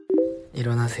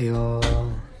일어나세요.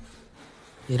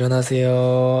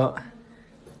 일어나세요.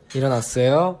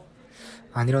 일어났어요?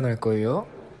 안 일어날 거예요?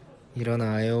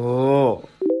 일어나요.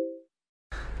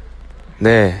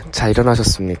 네, 잘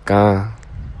일어나셨습니까?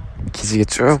 기지개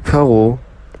쭉 펴고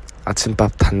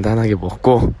아침밥 단단하게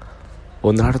먹고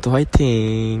오늘 하루도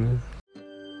화이팅!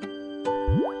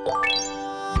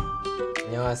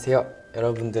 안녕하세요.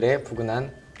 여러분들의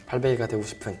부근한 발베개가 되고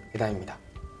싶은 예담입니다.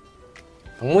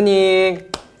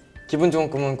 박모닝! 기분 좋은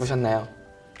꿈은 꾸셨나요?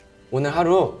 오늘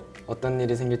하루 어떤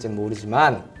일이 생길지는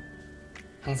모르지만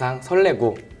항상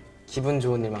설레고 기분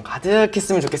좋은 일만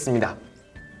가득했으면 좋겠습니다.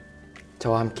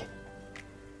 저와 함께.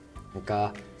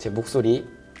 그러니까 제 목소리,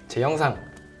 제 영상,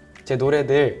 제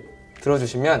노래들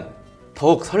들어주시면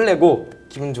더욱 설레고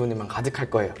기분 좋은 일만 가득할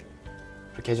거예요.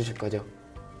 그렇게 해주실 거죠?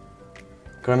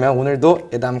 그러면 오늘도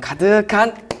예담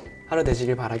가득한 하루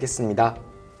되시길 바라겠습니다.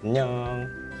 안녕.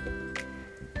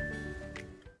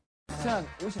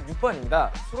 2056번입니다.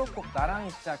 수록곡 나랑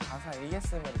있자 가사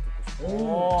ASMR 듣고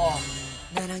싶어요.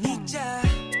 나랑 있자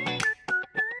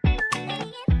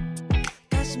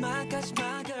가지마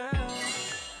가지마 girl.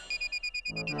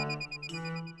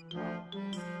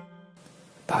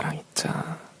 나랑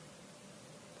있자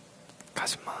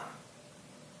가지마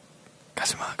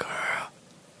가지마 girl.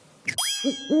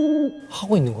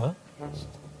 하고 있는 거야?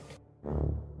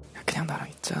 그냥 나랑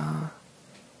있자.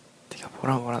 네가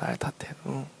뭐라 날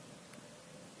탓해도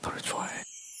너를 좋아해.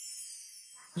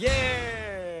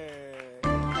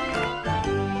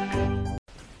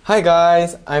 Hi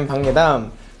guys, I'm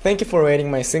Yedam. Thank you for rating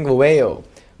my single Whale.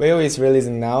 Whale is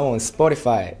releasing now on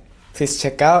Spotify. Please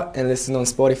check out and listen on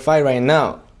Spotify right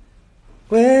now.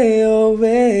 Whale,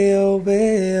 whale,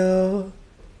 whale.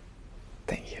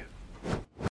 Thank you.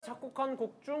 작곡한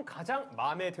곡 중 가장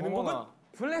마음에 드는 곡은?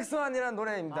 블랙스완이라는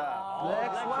노래입니다.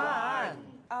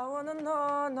 블랙스완. I wanna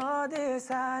know 너 어디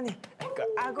사니 그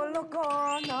악을 놓고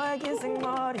너의 긴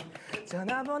생머리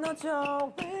전화번호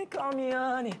줘 왜 call me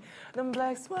honey 넌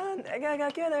Black Swan 내가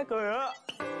갖게 될 거야.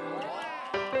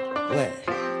 왜?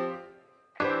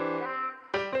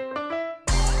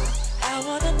 I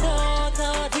wanna know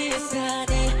너 어디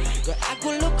사니 그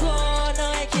악을 놓고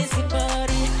너의 긴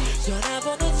생머리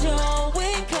전화번호 줘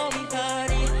왜 call me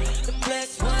honey 넌 Black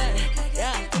Swan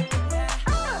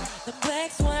넌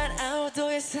Black Swan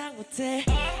아무도 예상 못해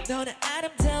너는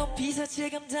아름다운 피사체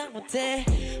감당 못해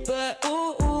But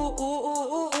ooh ooh ooh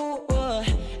ooh ooh ooh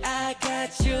I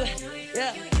got you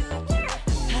yeah.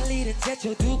 할 일은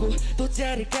제쳐두고 또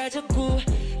자리를 깔정고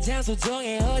장소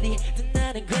정해 어디든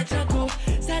나는 괜찮고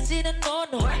사진은 no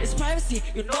no It's privacy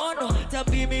you know no 다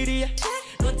비밀이야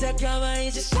넌 다 가만히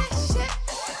있어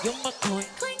You're my queen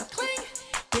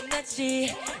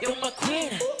빛났지 You're my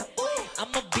queen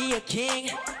I'ma be a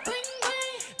king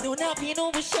눈앞이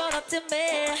너무 shut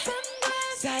때문에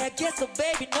사야겠어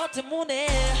baby 너 때문에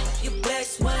You black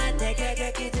swan 내가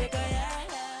갖게 될 거야.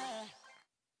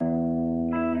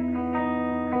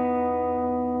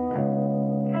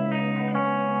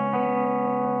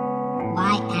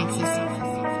 Y-axis.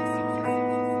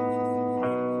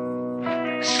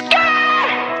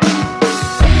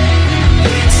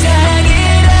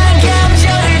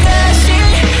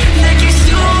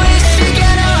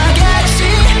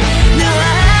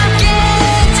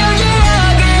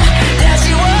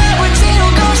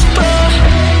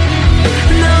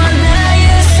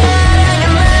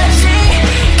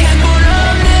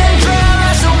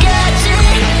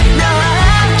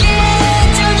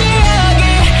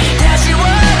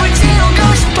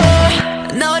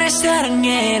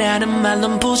 사랑해라는 말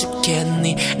넌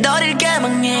부족했니 너를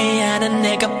갈망해 하는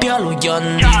내가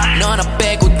별로였니 너 나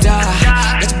빼고 다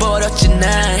가져버렸지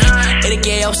난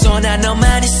이렇게 없어 난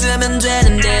너만 있으면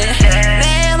되는데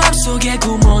내 맘속에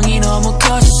구멍이 너무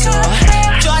커졌어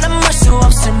저는 물 수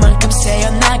없을 만큼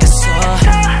새어나갔어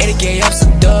이렇게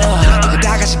없어도 너가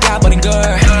다 가져가버린 걸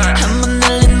한 번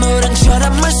흘린 물은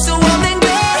쳐다볼 수 없는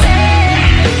걸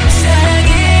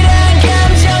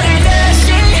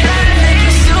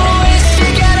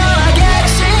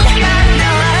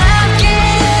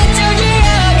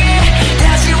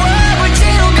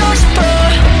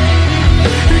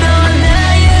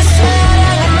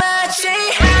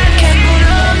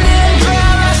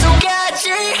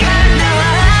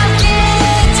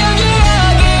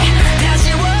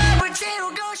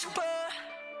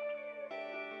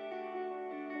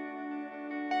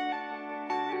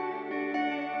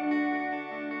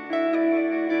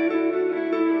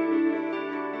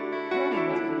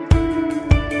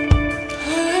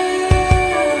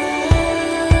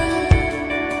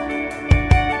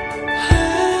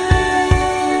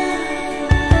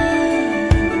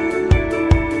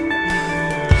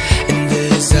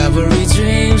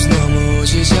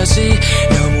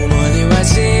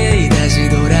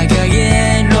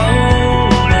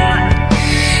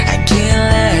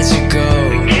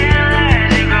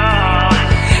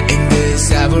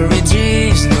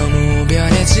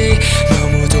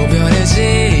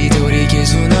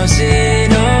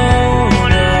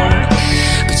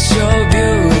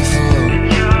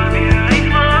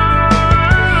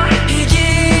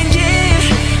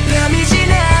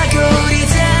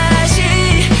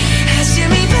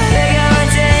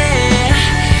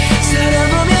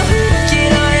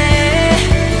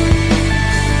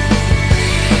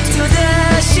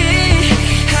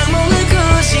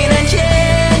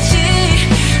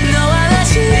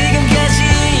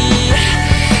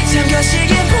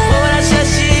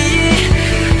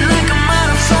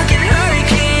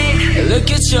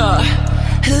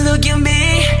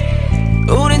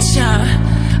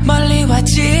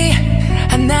왔지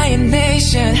하나의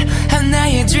nation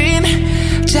하나의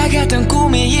dream 작았던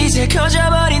꿈이 이제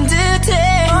커져버린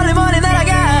듯해 멀리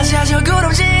날아가 저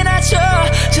구름 지나쳐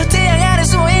저 태양 아래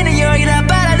쏘이는 열기라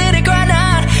빨아들일 거야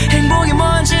난 행복이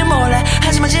뭔지 몰라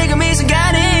하지만 지금 이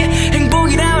순간이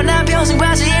행복이라면 난 평생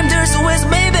봐지 힘들 수 있어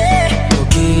baby 또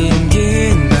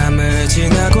긴 밤을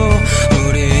지나고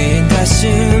우린 다시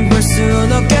볼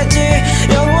순 없겠지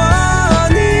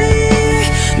영원히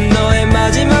너의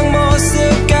마지막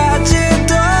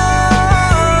모습까지도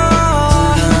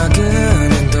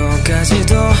작은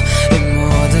행동까지도 이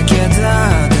모든 게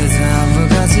다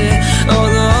대답을까지 oh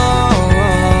no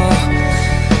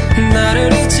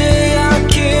나를 잊지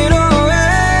않기로 해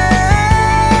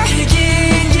긴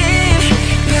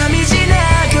밤이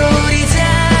지나고 우리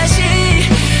다시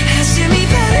아침이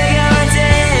밝아갈 때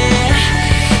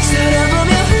서로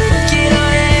보며 웃기로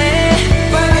해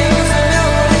밤에 웃으며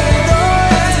우리도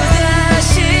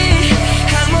다시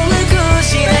악몽을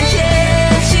꾸진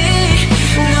않겠지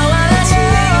너와 나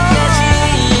지금까지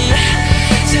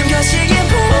잠겨지긴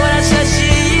몰아차지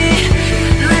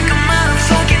Like a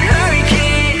motherfucking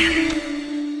hurricane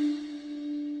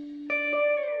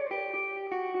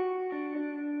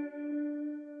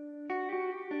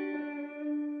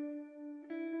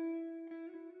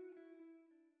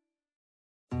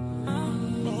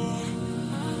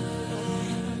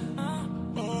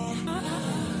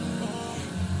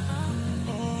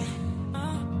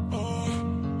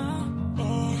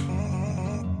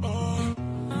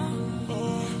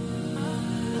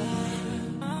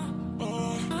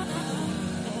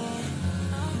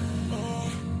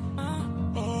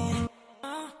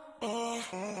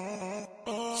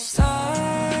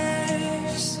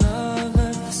Stars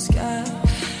over the sky,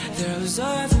 they're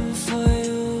observing for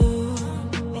you.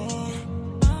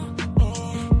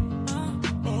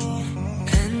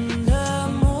 And the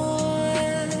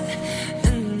moon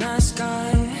in the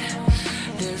sky,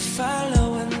 they're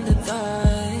following the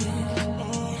light.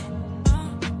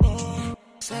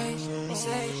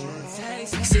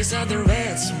 시선들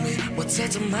외침이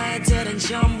못했던 말들은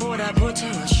전부 다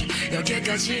붙어없이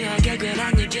여기까지 하게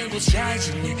괜한 얘긴 곧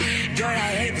잘지니 Girl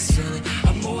I hate this feeling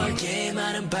업무하게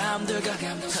많은 밤들과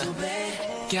감동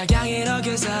속에 그냥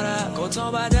이렇게 살아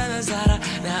고통받으면 살아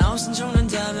나 없음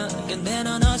죽는다면 근데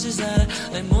넌 어찌 살아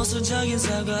내 모순적인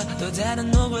사과 또 다른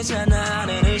누구잖아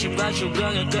내 의심과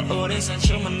주광을 끄우린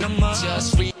상처만 넘어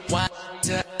Just rewind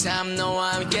the time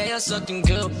너와 함께였었던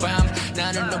그 밤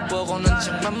나는 너 보고는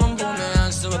정말만 보면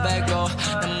한숨을 뱉고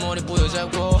눈물이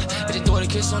보여자고 이제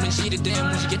돌이킬 손은 시리돼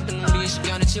무지개던 우리의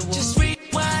시간을 채워 Just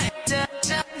rewind the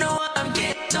time 너와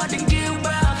함께했었던 그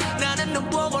밤 나는 너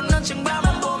보고는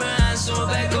정말만 보면 한숨을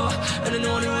뱉고 이제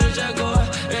눈이 보여자고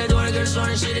이제 돌이킬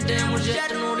손은 시리돼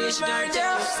무지개던 우리의 시간을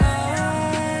채워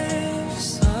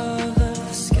Stars over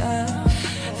the sky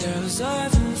they're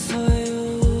observing for you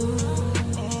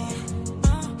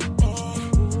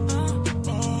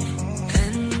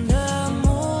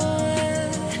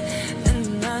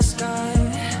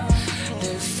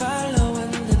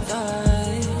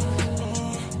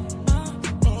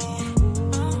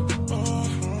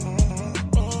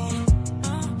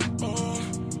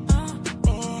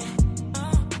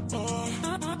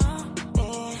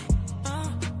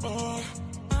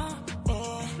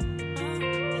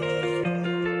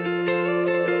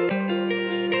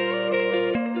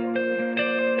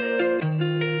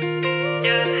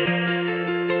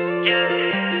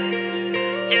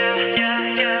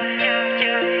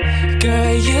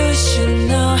Girl, you should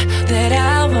know that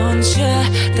I want you,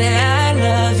 that I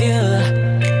love you.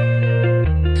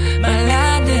 말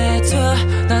안 해도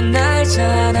넌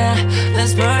알잖아.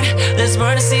 Let's burn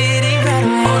the city right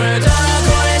away. 오늘도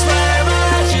나고의 스멜만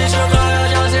지쳐가요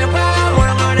정색만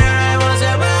오는 걸 내가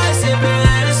해보세요. Sipping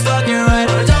and it's fucking right.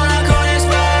 오늘도 나고의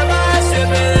스멜만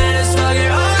sipping and it's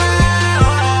fucking alright.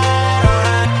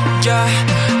 Yeah,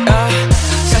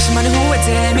 사실 많은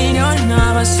후회돼 미련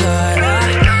남았어.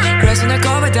 그래서 날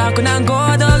겁에 닫고 난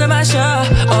고독을 마셔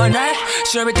All night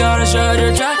숍이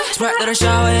떨어져를 dry Sweat that I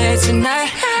shower it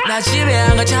tonight 나 집에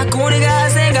안 가 자꾸 네가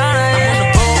생각나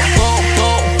yeah.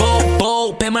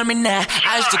 뱀을 믿나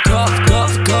I used to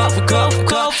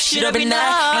cough 시럽이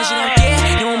나 현실없게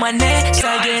네 몸만 내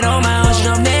살게 너만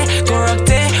어지럽네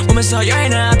꼬락대 보면서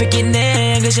여인아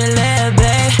뺏기네 그저 let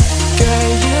babe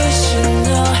Girl you should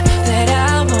know that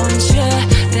I want you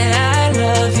that I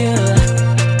love you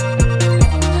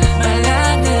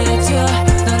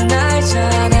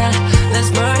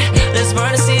Let's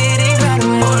burn the city right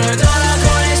away. 오늘도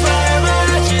나고의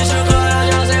스멜만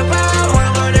지쳐가요 정색만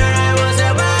오는 걸 내가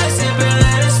해보세요. Sipping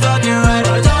and it's fucking right.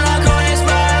 오늘도 나고의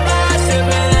스멜만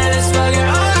sipping and it's fucking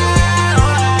alright.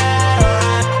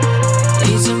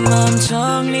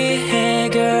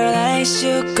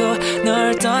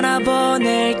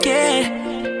 떠나보낼게.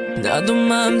 너도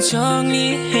마음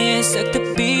정리해 싹 다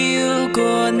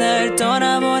비우고 날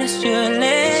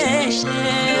떠나보내줄래.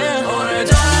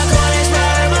 오늘도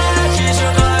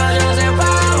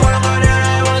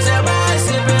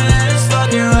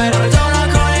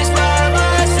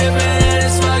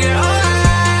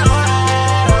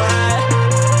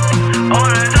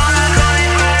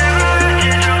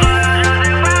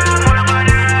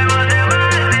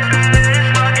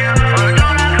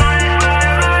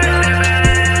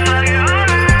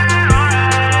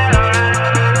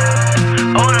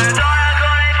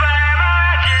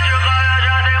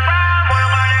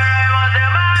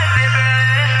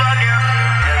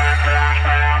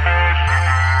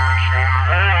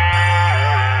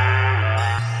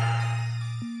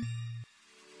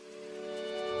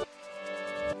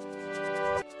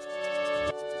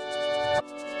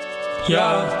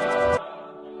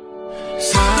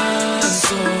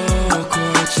산소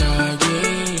골짜기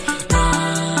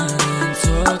나는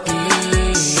토끼야.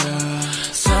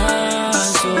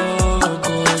 산소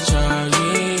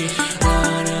골짜기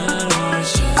나는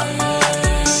월시야.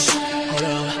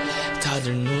 다들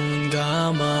눈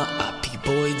감아 앞이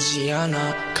보이지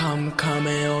않아.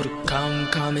 캄캄해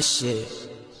어두캄캄해 shit.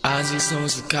 아직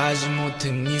성숙하지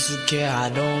못해 미숙해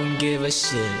I don't give a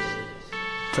shit.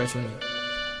 Pray for me.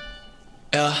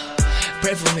 Yeah,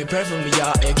 pray for me,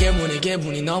 yeah. yeah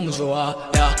기분이 너무 좋아.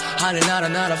 Yeah, 하늘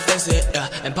날아 flex it. Yeah,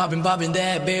 and popping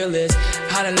that bill list.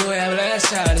 Hallelujah,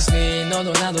 bless me.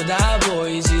 너도 나도 다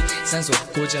보이지. 산소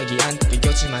골짜기 안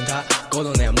이겼지만 다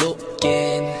걷어내. I'm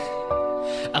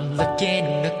looking.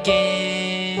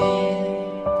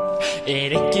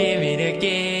 이렇게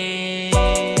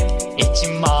잊지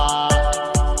마.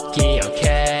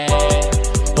 기억해.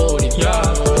 우리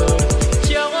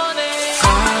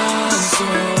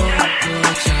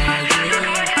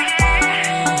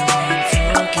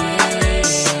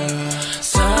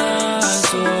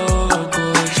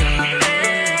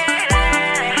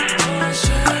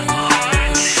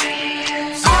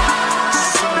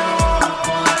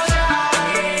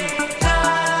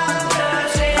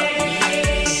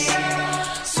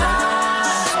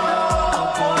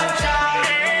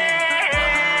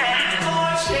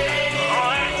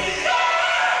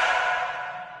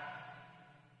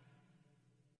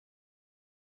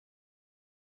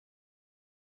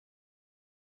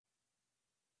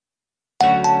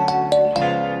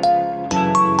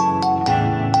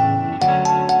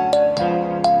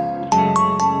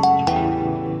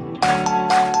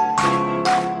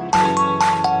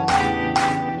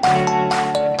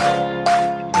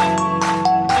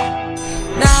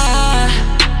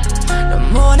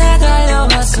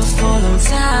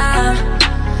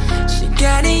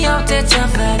시간이 없대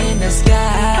jumping in the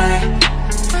sky.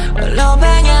 홀로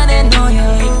방 안에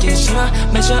놓여있기 싫어.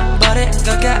 맺어버릴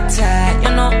것 같아. You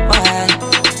know what.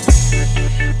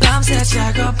 밤새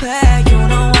작업해. You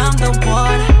know I'm the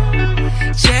one.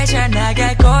 제일 잘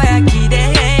나갈 거야.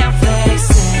 기대해. I'm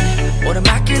flexing.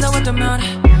 오르막길로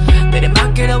왔다면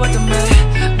내리막길로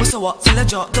왔다면 무서워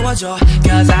살려줘 도와줘.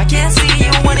 Cause I can't see you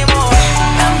anymore.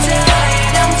 I'm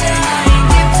dying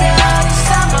deep down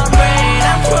inside my brain.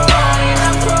 I'm crawling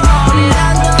I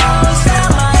know it's not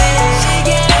my head.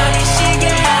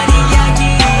 시계하니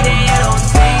이야기래. I don't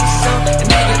think so.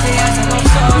 내 곁에 항상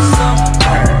없었어.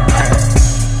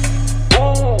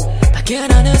 밖은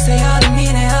어느새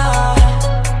여름이네요.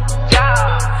 내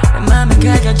맘은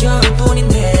갈겨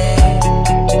겨울뿐인데.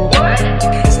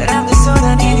 사람들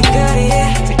쏟아내는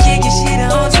거리에 들키기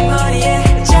싫어 오직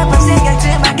머리에 자꾸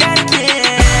생각들만 가리게.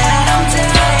 I'm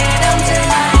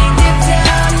dying deep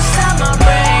down inside my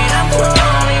brain. I'm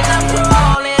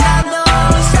crawling I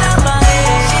know it's not my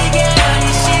head.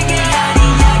 시계하니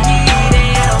이야기래.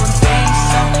 I don't think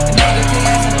so. 내 곁에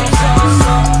항상 없었어.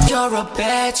 You're a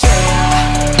betrayer.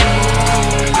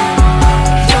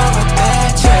 You're a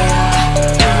betrayer.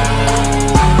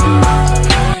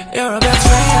 You're a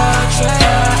betrayer.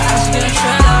 아직은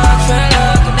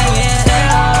trailer 끝내긴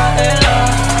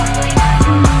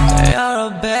You're a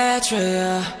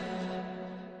betrayer.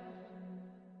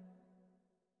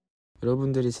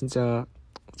 여러분들이 진짜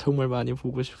정말 많이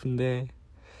보고 싶은데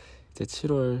이제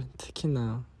 7월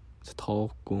특히나 이제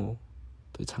더웠고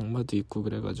또 장마도 있고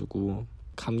그래가지고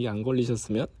감기 안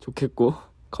걸리셨으면 좋겠고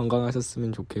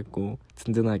건강하셨으면 좋겠고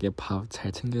든든하게 밥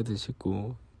잘 챙겨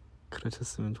드시고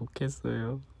그러셨으면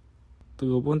좋겠어요. 또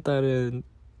요번 달은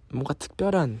뭔가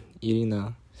특별한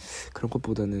일이나 그런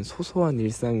것보다는 소소한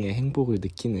일상의 행복을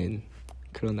느끼는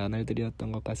그런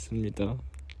나날들이었던 것 같습니다.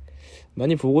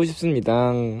 많이 보고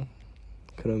싶습니다.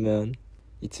 그러면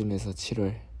이쯤에서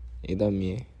 7월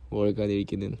예담이의 월간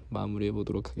일기는 마무리해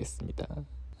보도록 하겠습니다.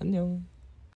 안녕.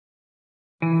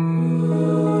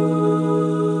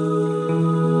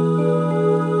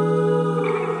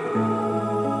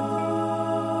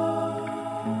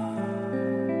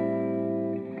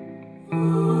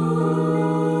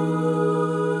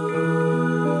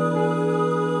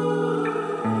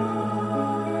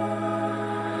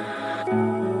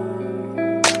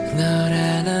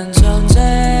 너라는 존재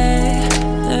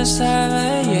내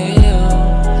삶의 이유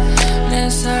내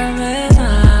삶의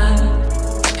날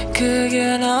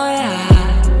그게 너야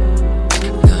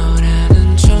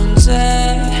너라는 존재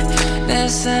내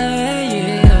삶의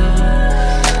이유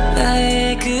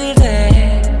나의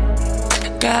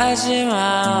그대까지만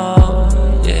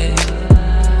yeah.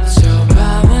 저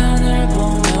화면을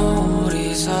보며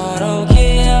우리 서로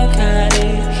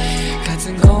기억하리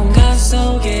같은 공간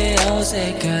속에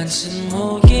어색한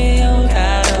침묵이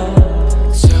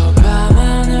오가도 저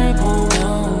밤하늘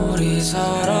보며 우리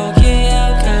서로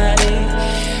기억하리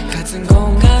같은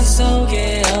공간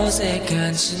속에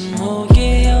어색한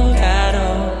침묵이 오가도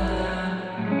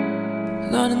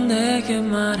너는 내게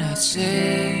말했지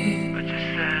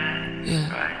yeah.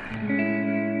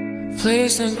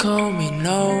 Please don't call me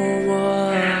no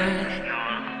one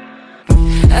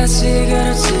아직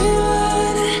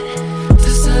어렵지만 더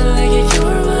설레게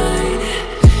you're mine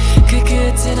그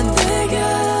끝에는 내가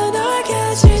널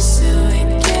가질 수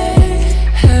있게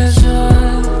해줘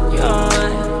you're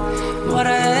mine 뭐라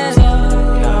해줘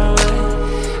you're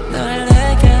mine 널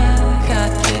내가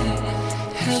갖게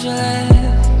해줄래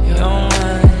you're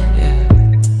mine yeah.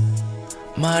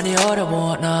 많이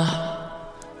어려워 나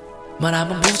말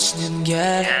한번 붙이는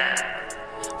게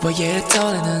왜 얘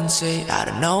떨리는지 I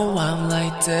don't know why I'm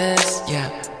like this yeah.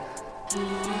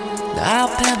 나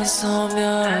앞에만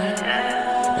서면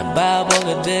난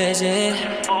바보가 되지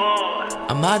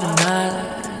아마도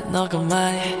난 너가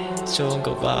많이 좋은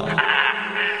거 봐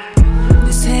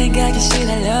내 생각이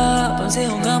시달려 밤새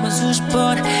온것만 수십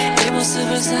번 이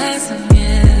모습을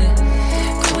상상해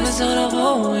꿈에서도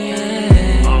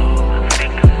보이네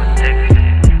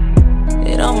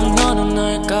이러면 너는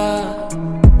뭘까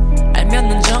알면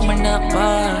넌 정말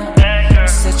나빠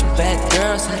Such a bad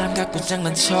girl 사람 갖고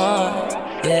장난쳐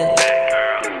yeah.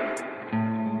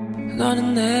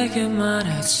 너는 내게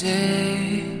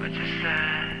말했지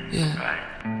yeah.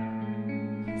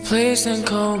 Please don't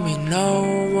call me no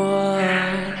one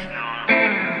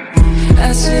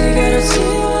아직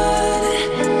어렵지만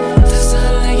더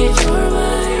설레게 you're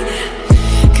mine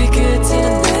그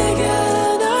끝에는 내가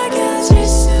널 가질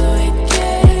수 있게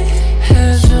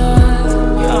해줘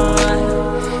you're mine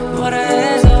뭐라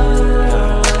해줘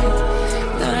you're mine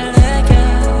널 내가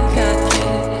갖게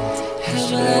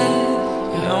해줄래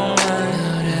you're mine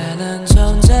너라는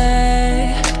존재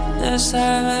내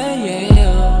삶의 이유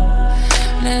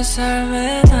내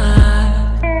삶의 날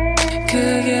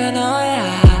그게 너야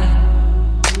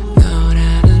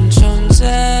너라는 존재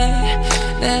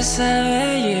내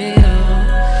삶의 이유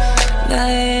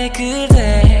나의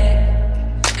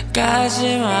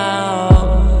그대까지만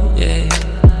yeah.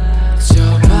 저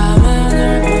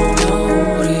밤하늘 보며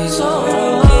우리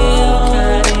서로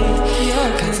기억하리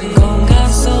같은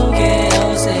공간 속에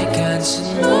어색한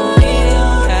침묵이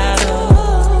오가도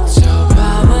저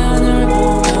밤하늘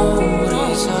보며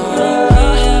우리 서로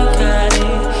기억하리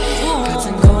같은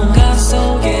공간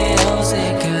속에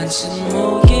어색한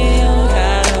침묵이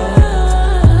오가도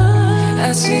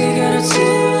아직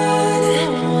어렵지만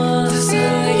더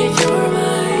설레게 you're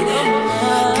mine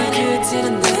그 끝에는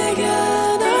내가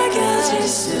널 가질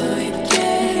수 있게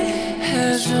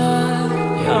해줘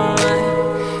you're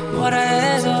mine 뭐라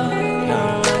해줘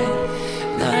you're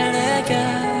mine 널 내가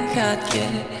갖게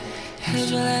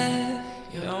해줄래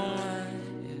you're mine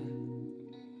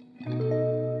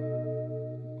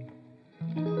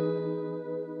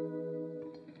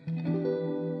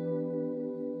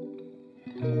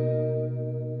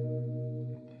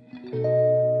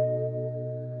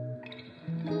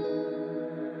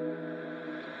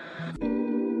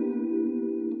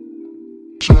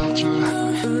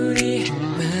우리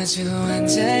마주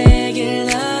앉아 얘기를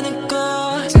나누고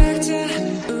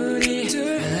우리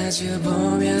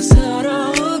마주보며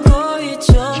서로 웃고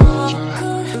있죠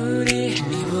우리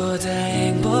이보다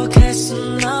행복할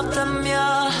순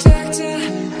없다며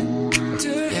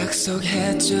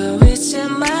약속해줘 잊지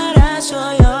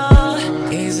말아줘요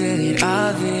Isn't it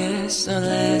obvious so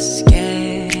let's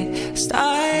get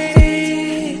started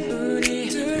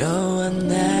너와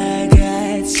나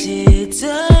같이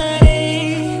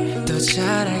더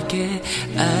잘할게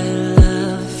I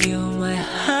love you my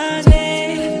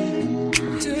honey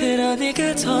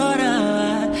그러니까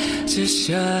돌아와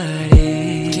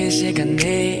주셔리 그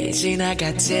시간이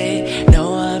지나갔지.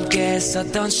 너와 함께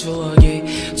했었던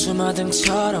추억이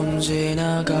주마등처럼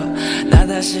지나가. 나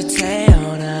다시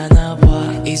태어나나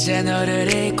봐. 이제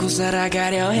너를 잊고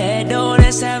살아가려 해도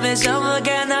내 삶의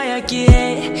전부가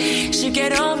너였기에 쉽게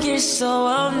넘길 수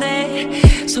없네.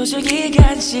 소중히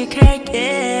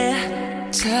간직할게.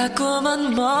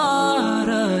 자꾸만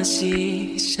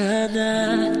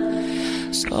멀어지잖아.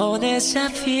 손에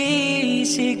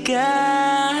잡히지가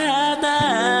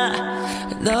않아.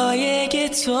 너에게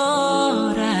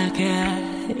돌아가야만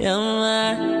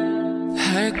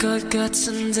할 것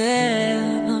같은데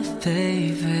oh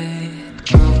baby.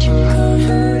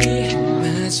 우리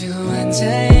마주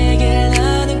앉아 얘기를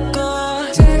나누고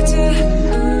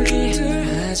우리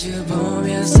마주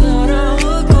보며 서로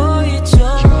웃고 있죠.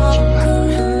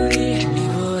 우리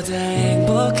이보다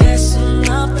행복할 순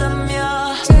없다며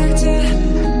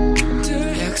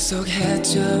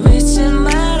약속해줘 잊지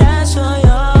말아줘요.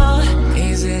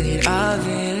 Isn't it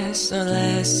obvious? So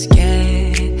let's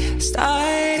get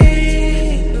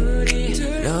started. 우리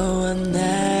너와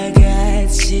나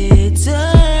같이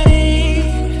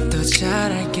더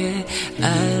잘할게. I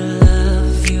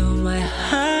love you my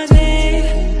honey.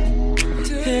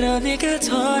 그러니까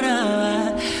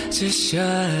돌아와 줘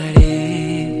shorty.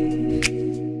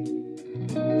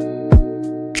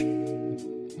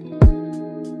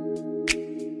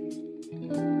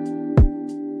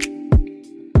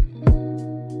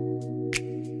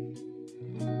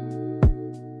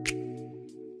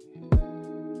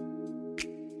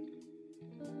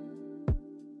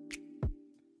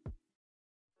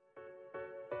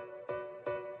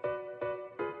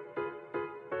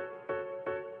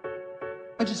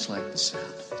 I just like the sound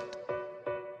of it.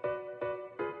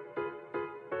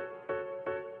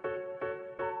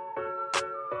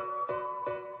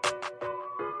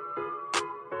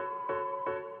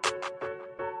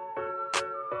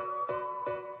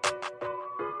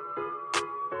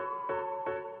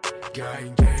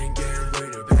 Gang, gang, gang, we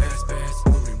the best, best.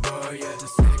 우린 뭐야 더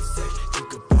섹시.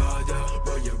 두고 뻗어,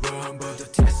 뭐야 run, but the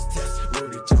test, test.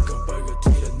 우리 두고 벌고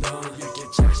뒤로 넌 이렇게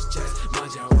chest, chest.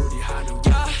 맞아, 우리 하는 게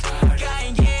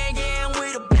Gang, gang, gang,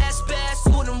 we the best, best.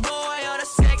 우린 뭐야 더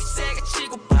섹시.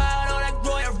 치고 팔어 like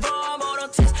royal rum, but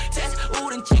the test, test.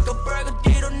 우린 치고 벌고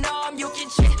뒤로 넌 you can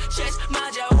chest, chest.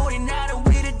 맞아, 우린 나를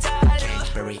위로 달려.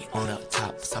 Berry on the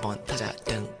top 4번 타자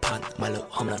등판 말로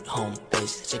홈런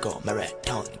홈베이스 치고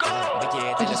마라톤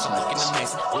내게 달려서 웃기는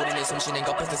메이스 우리는 숨쉬는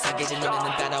것부터 사계절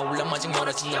눈에는 따라올라 마중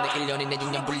멀어진 너는 1년이 내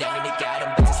 6년 분량이니까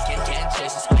이런 벤츠 can't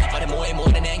chase us 말해 뭐해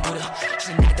뭐는 앵구려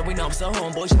쉬는 날 따윈 없어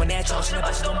homeboy 싶어 내 정신을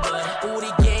다시 돈 벌어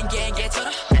우리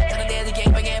갱갱갱처럼 다른 애들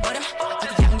갱뱅해버려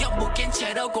어디 양념 묶인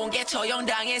채로 공개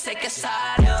처형당해 새끼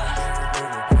사려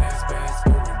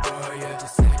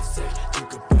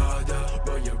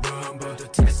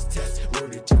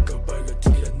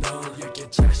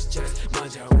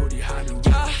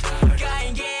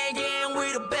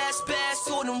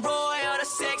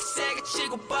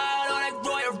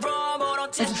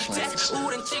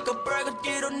우린 지금 벌고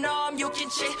뒤로 넘 You can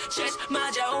chase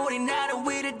맞아 우린 나를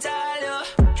위로 달려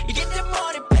You get that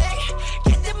money back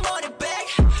Get that money back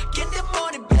Get that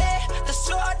money back That's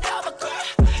all I'm a girl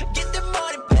Get that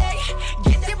money back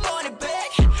Get that money back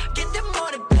Get that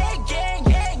money back Gang,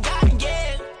 gang, gang,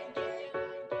 gang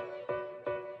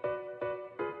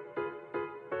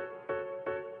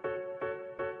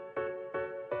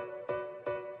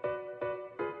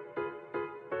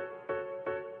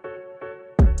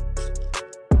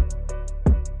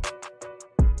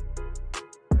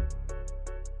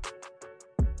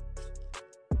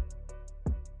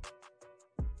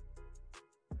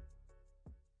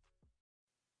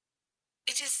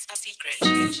It's just a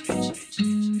secret.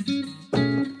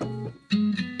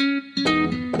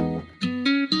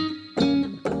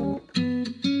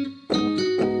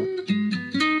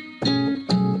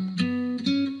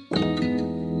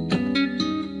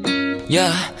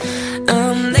 Yeah,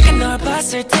 내가 널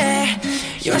봤을 때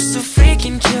You're so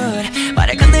freaking cute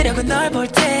말을 건네려고 널 볼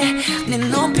때 네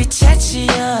눈빛에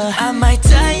치여 I might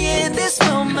die in this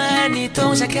moment 네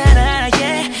동작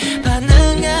하나에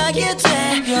반응하게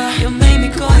돼 You make me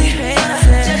go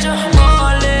crazy 저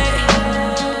멀리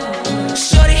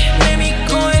Shorty make me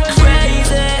going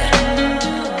crazy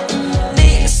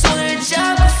네 손을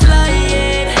잡고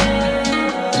flying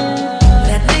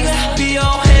난 네가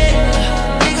필요해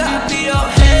네가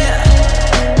필요해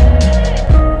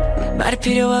말이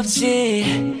필요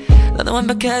없지 너는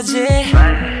완벽하지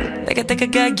내가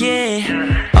다가가기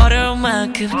어려운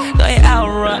만큼 너의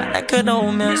aura 날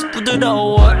끌어오면서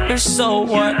부드러워 You're so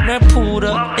what 날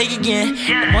풀어 내기에 내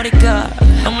머리가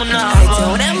너무나 I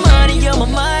don't have money on my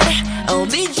mind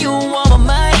Only you on my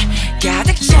mind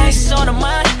가득 차있어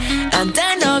너만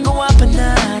안달 너고 아파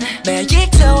난 매일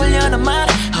떠올려 너만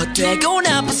헛되고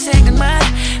나쁜 생각만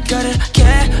그렇게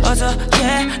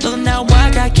어떻게 너도 나와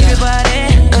가길 바래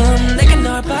내가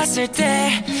널 봤을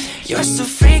때 You're so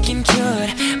freaking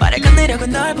cute 말을 건네려고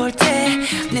널 볼 때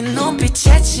네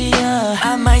눈빛에 치여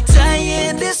I might die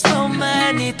in this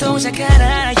moment 네 동작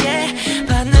하나에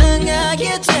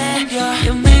반응하게 돼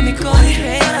You make me go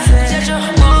crazy 저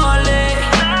멀리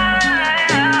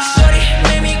Shorty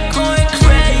make me going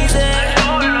crazy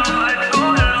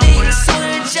네 손을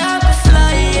잡고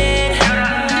flying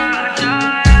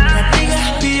난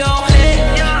네가 필요해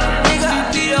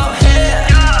네가 필요해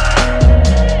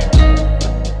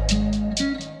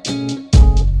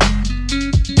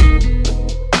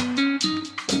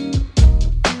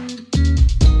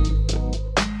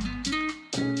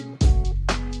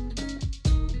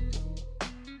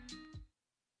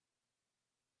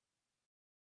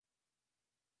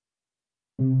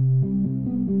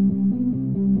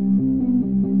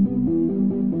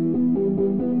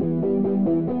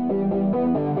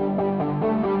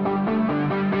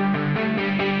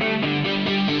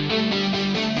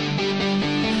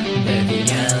Baby,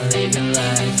 I'm living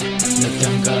life. Look,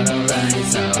 I'm gonna ride.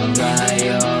 It's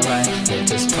alright, alright. Let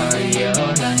this party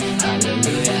all night.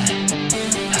 Hallelujah,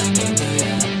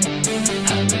 hallelujah,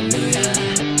 hallelujah,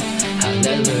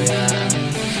 hallelujah.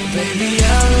 Baby,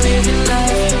 I'm living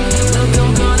life. Look,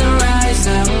 I'm gonna rise.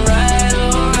 I'm right,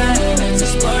 alright. Let's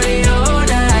just party all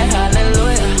night.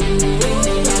 Hallelujah,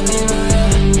 hallelujah,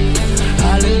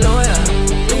 hallelujah,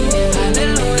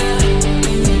 hallelujah.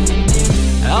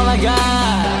 Oh my God,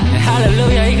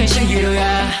 할렐루야 이건 신기루야.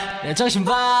 내 정신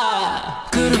봐.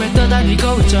 구름에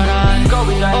떠다니고 있잖아.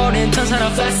 오랜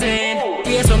천사랑 blessing.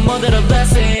 위에서 모델은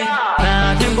blessing.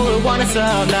 난 행복을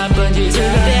원해서 나쁜 짓을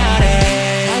절대 안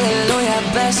해. 할렐루야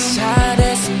bless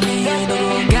잘했으니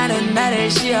누군가는 나를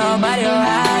시험하려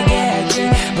하겠지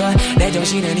But 내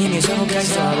정신은 이미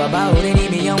소복했어 봐봐 우린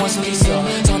이미 영원 속 있어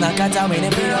선악과 따위는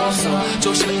필요 없어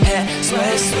조심해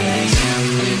sway sway I'm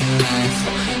living life.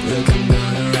 Look, I'm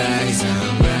gonna rise.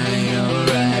 I'm right,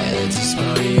 alright. Let's just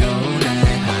party all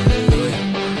night. Hallelujah,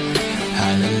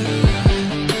 hallelujah,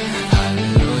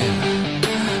 hallelujah,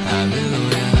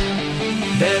 hallelujah.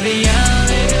 Baby I'm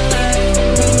living life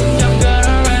I'm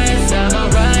gonna rise I'm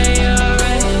alright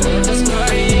alright Let's just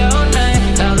party all night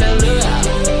Hallelujah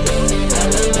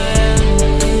Hallelujah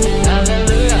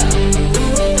Hallelujah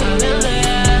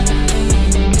Hallelujah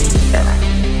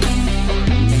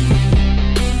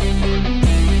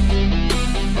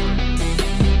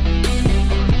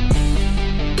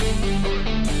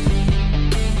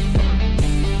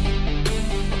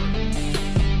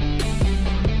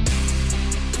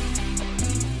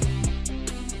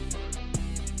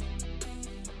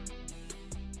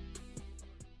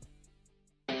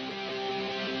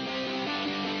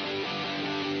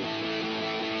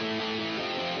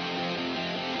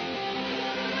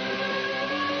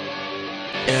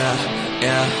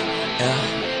Yeah.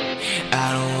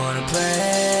 I don't wanna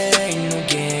play no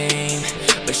game,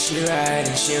 but she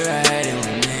riding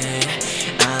with me.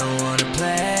 I don't wanna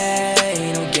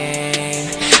play no game.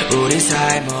 우리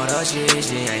사이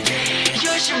멀어지지 않게.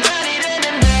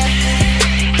 열심히라는데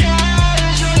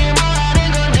하루 종일 뭘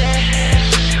하는 건데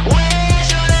왜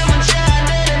전화 문자 안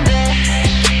되는데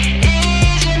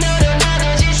이제 너도 나도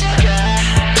지쳐가.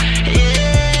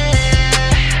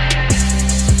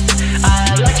 I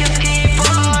like a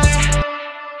skateboard.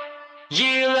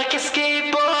 You like a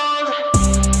skateboard.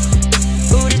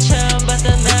 우리 처음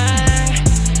봤던 날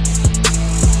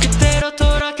그때로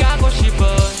돌아가고 싶어.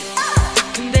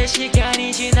 근데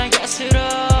시간이 지나갈수록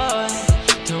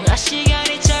통화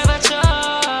시간이 짧아져.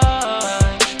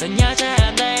 넌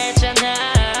여자한다 했잖아.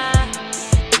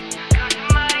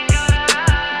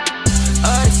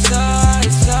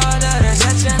 어디서 너를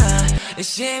찾잖아. 내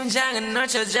심장은 널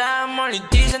찾아 멀리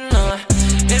뛰잖아.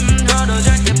 힘들어도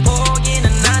절대 포기는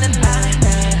안 해.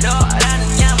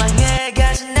 너라는 야망을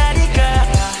가진 나니까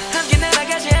함께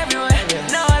날아가지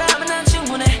everywhere. 너라면 난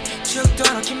충분해.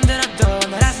 죽도록 힘들어도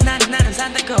너라서 나는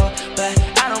산다고. But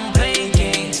I don't play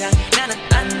games. 나는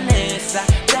안 해. 싹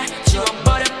다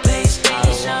지워버려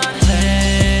PlayStation.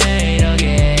 Play the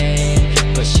game,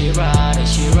 but she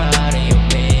riding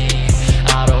with me.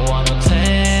 I don't wanna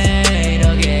play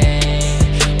the game.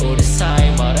 우리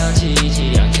사이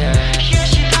멀어지지 않게.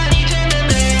 시간이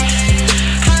됐는데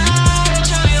하루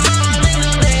종일 뭐 하는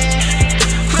건데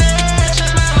왜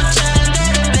전화 문자 안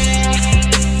되는데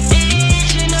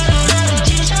이제 너도 나도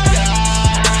지쳐가.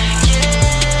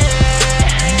 Yeah.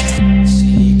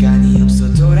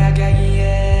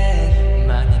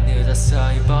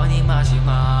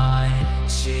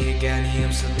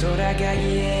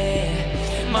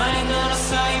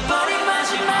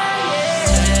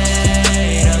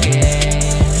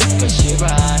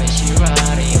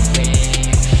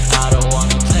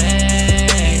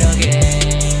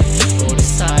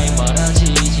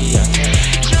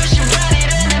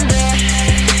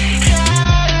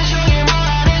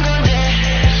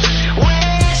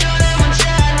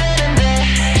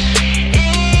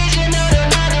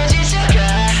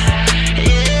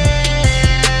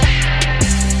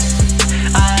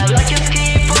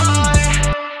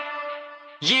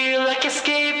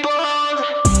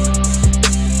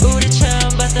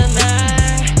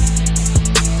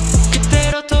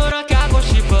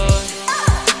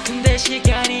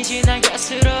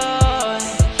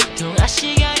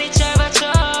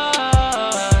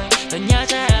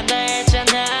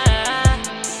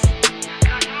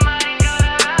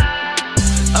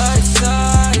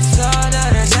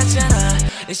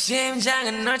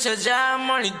 심장은 널 찾아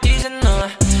멀리 뛰잖아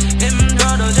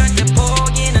힘들어도 절대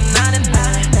포기는 나는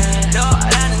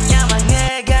너라는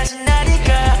야망을 가진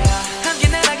나니까 함께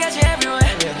날아가지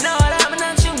everywhere 너라면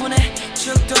난 충분해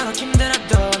죽도록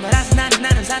힘들어도 너라서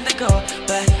나는 산다고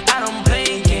But I don't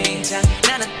play games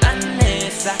장난은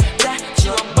안해 싹 다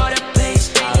지워버려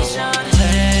PlayStation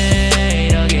Play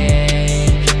the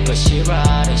game But she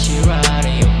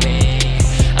riding on me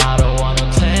I don't wanna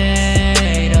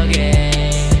play the game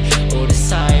우리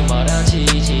사이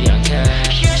멀어지지 않게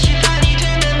시간이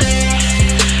됐는데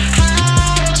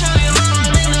하루 종일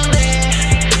말했는데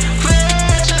왜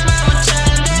전화 못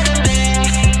찾는데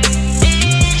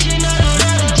이제 너도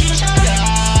나를 지쳐가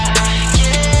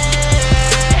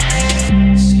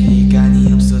시간이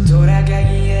없어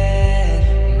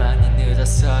돌아가기에 많이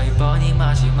늦었어 이번이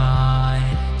마지막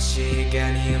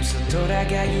시간이 없어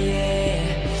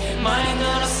돌아가기에 많이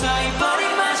늘었어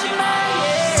이번이 마지막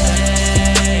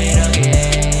Play the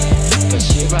game But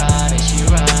she riding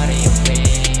on me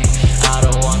I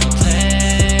don't wanna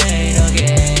play the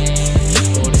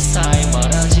game 우리 사이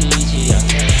멀어지지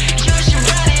않게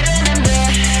조심하리 됐는데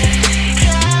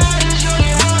하루 종일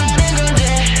원하는 건데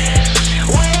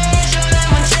왜 전화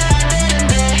못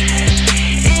찾는데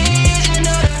이제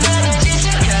너를 나도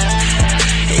지쳐가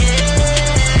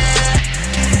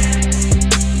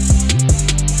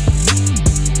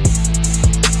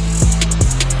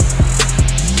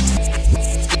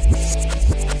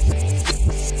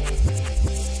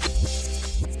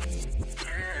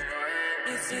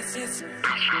It's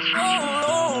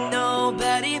oh,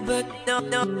 nobody but no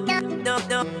It's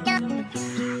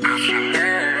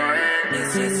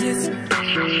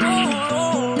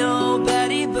oh,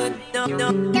 nobody but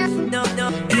no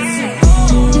It's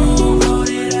oh,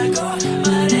 어디라고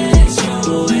말해줘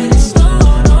It's no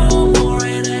more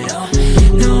and I know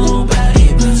nobody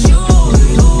but you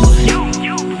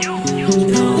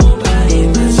Nobody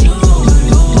but you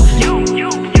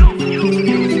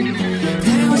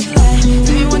Tell me what you like,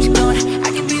 tell me what you want I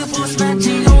can be a boss man,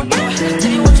 you don't do it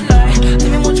Tell me what you like, tell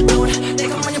me what you doing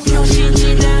내가 만약 병신짓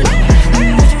않아 Tell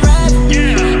me what you rap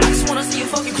I just wanna see you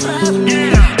fucking crap I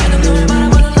don't know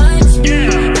about the lights I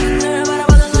don't know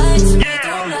about the lights They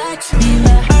don't like to me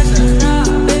nah,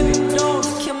 baby, don't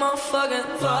kill my fucking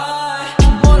vibe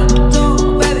Wanna do,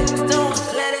 baby, don't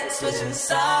let it switch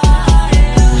inside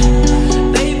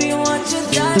Baby, want you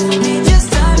die for me, just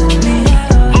die for me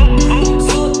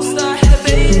Superstar,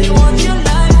 baby, want your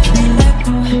life to be like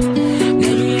내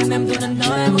위에 맴도는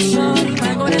너의 목소리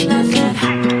말고는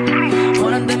nothing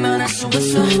원한다면 할 수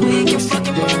있어 We can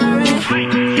fucking murder it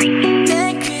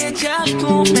땡귀에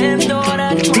자꾸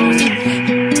맴돌아는 모습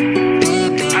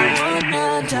Baby,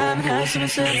 원한다면 할 수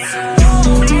있어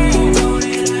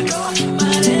우리라고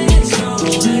말해줘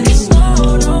It's no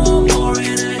more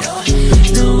and I know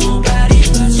Nobody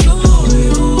but you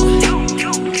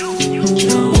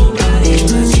Nobody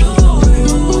but you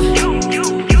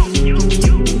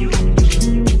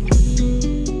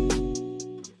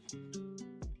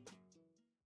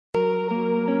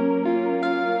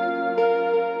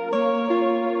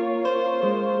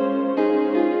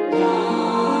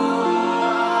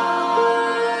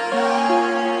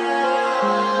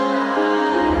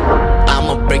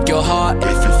I'ma break your heart,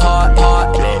 heart,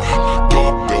 heart,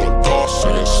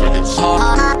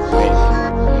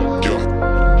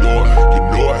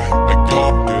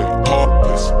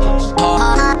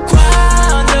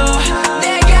 Cuando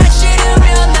내가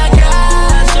싫으면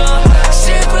나가줘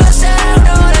슬픈 사랑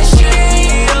너를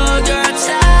싫어 Girl,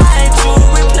 time to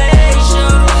replace you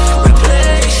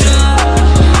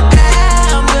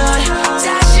I'm good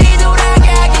다시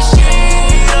돌아가기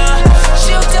싫어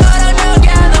죽도록 너가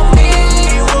너무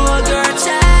미워 Girl,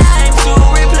 time to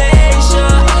replace you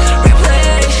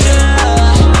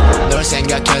널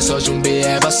생각해서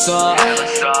준비해봤어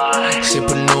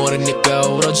슬픈 노래니까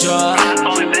울어줘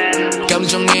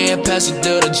감정이입해서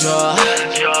들어줘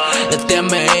나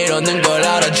때문에 이러는 걸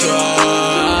알아줘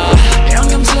이런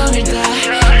감정을 다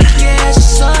느끼게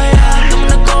해줬어야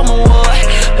너무나 고마워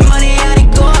웬만이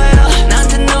아닌 거야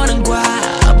나한테 너는 과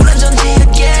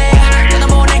불안전지르게 나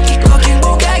보낼게 꼭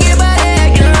행복하길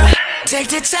바래 girl Take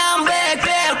the time back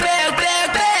back back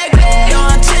back back back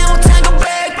너한테 못한 거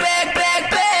back back back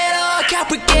back 너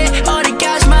갚을게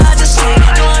어디까지 맞았어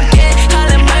너와 함께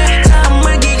할래 말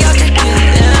다음을 기억할게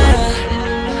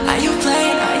Are you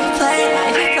playing? Are you playing?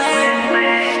 Are you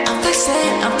playing? I'm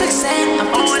fixing, I'm fixing, I'm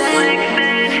fixing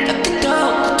got the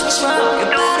dope, got the trunk,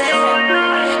 your body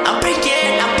I'm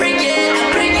breaking, I'm breaking, I'm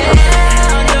breaking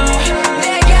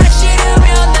내가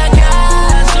싫으면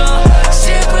나가줘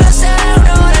슬픈 사랑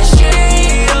너를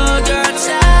싫어 Girl,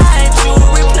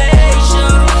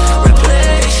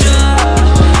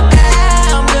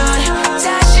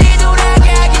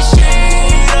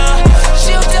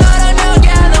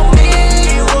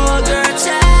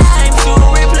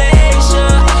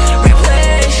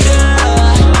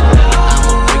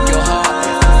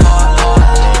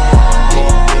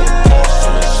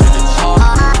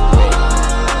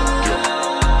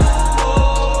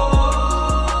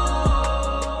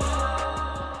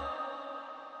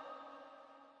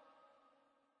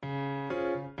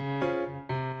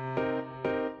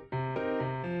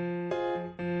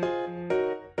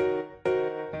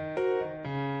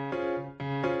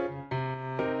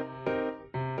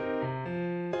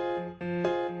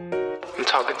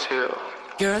 talking to?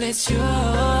 Girl, it's you.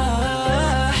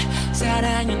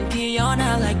 사랑은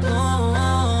피어나 like bloom.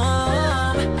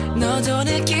 너도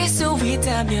느낄 수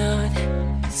있다면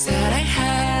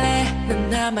사랑할래. 넌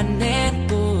나만의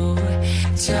꿈.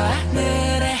 저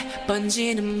하늘에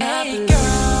번지는 마블. Hey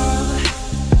girl,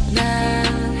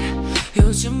 난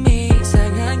요즘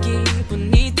이상한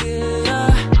기분이 들어.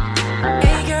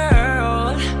 Hey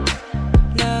girl,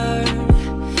 널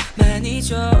많이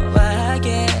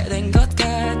좋아하게 된 것 같아.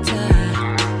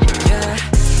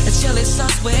 Chili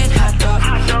sauce with hot dog.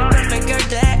 Perfect girl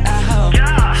that I hope.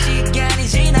 시간이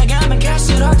지나가면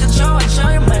갈수록 더 좋아져.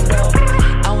 You might know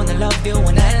I wanna love you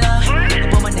when I love. 너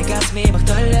보면 내 가슴이 막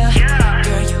떨려.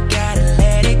 Girl you gotta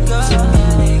let it go.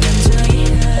 내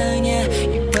감정이 아니야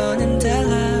이번엔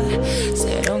달라.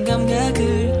 새로운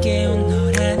감각을 깨운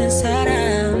너라는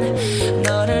사람.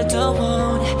 너를 더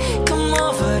원해. Come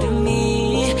over to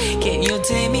me. Can you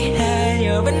take me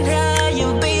higher and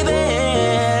higher baby.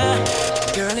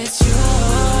 Girl, it's you.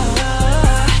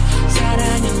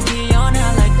 사랑은 피어나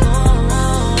like bloom.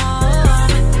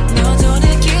 너도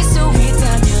느낄 수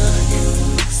있다면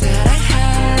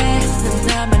사랑할래. 넌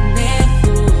나만의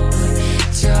꿈.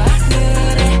 저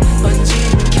하늘에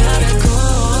번지는 결국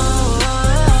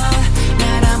날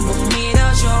한번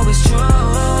믿어줘. It's true.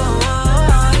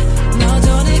 너도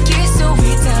느낄 수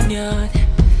있다면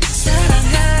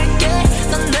사랑할게.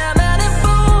 넌 나만의 꿈.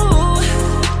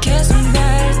 계속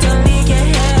날 떨리게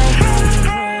해.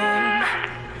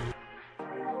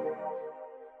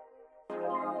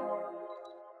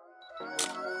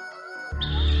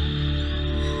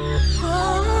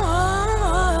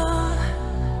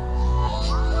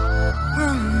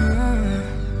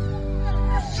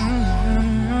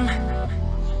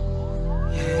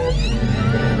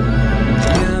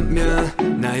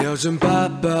 미안 나 요즘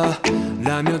바빠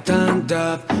라면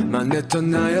단답만 했던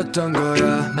나였던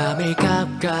거야. 맘이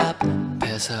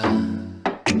갑갑해서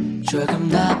조금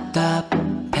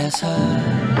답답해서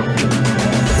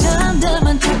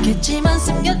잠들만 척했지만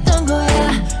숨겼던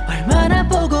거야. 얼마나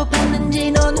보고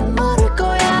봤는지 너는 모를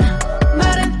거야.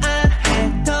 말은 안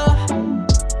해도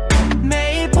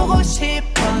매일 보고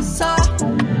싶어서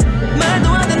말도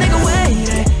안 돼 내가 왜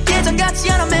이래. 예전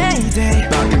같지 않아 Mayday.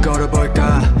 밖에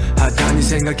걸어볼까 하다니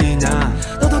생각이 나.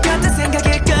 너도 같은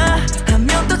생각일까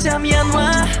하면 또 잠이 안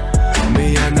와.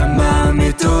 미안한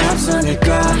마음이 또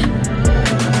앞서니까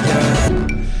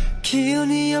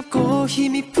기운이 없고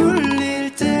힘이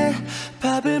풀릴 때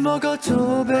밥을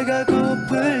먹어도 배가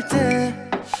고플 때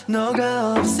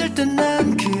너가 없을 땐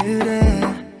난 그래.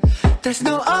 There's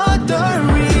no other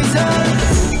reason.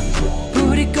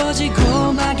 불이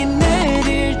꺼지고 막이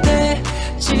내릴 때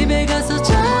집에 가서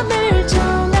잠을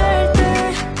정할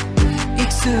때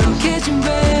익숙해진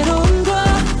외로움과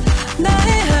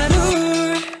나의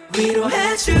하루를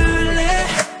위로해줄래.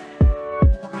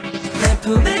 내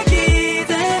품에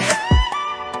기대.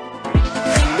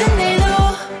 힘든 일도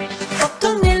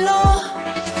어떤 일로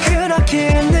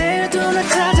그렇게 내일도 날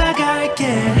찾아갈게.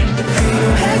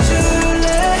 위로해줄래.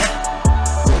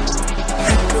 내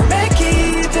품에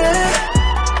기대.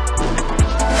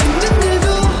 힘든 일도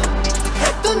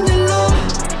어떤 일로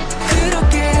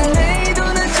그렇게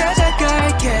내일도 날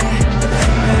찾아갈게.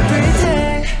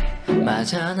 Everyday.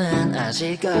 맞아 난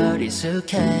아직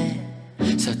어리숙해.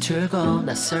 서툴고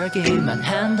낯설기만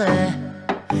한데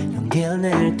용기를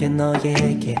낼게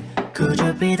너에게. Could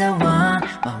you be the one,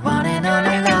 my one and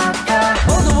only lover.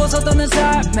 어두워서 떠는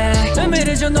삶에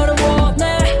의미를 준 너를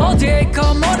원해. 어디에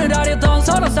있건 뭐를 하려던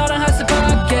서로 사랑할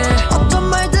수밖에. 어떤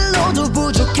말들로도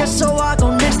부족했어. I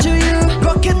go next to you.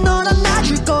 그렇게 넌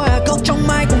안아줄 거야. 걱정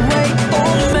말고 wait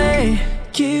on me.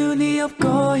 기운이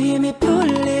없고 힘이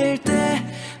풀릴 때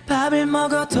밥을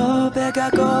먹어도 배가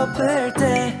고플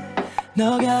때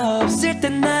너가 없을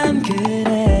땐 난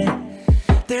그래.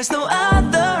 There's no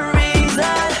other reason.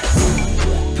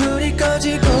 불이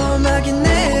꺼지고 막이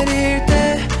내릴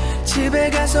때 집에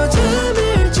가서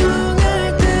잠을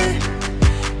정할 때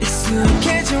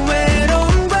익숙해진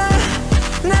외로움과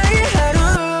나의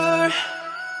하루를.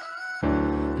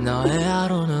 너의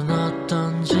하루는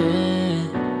어떤지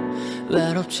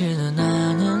외롭지는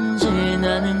않은지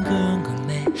나는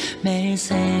궁금해. 매일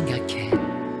생각해.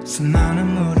 수많은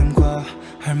물음과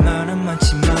할 말은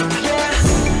많지만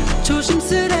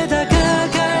조심스레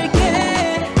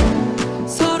다가갈게.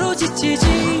 서로 지치지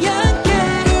않게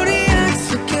우리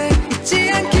약속해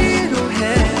잊지 않기로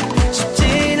해.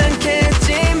 쉽진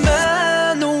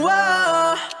않겠지만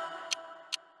너와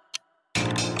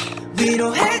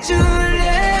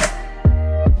위로해줄래.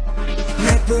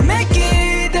 내 품에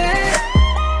기대.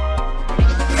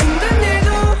 힘든 일도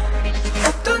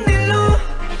어떤 일로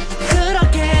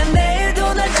그렇게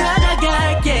내일도 날 찾아갈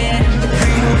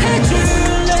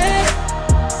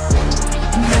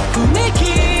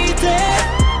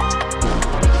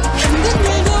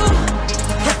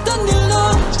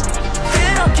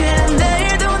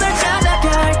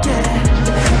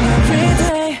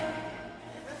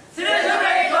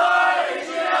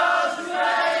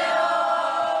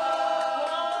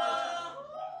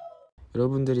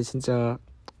언니들이 진짜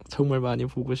정말 많이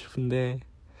보고 싶은데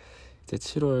이제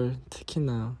 7월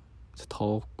특히나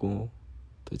더웠고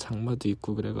또 장마도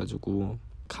있고 그래가지고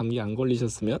감기 안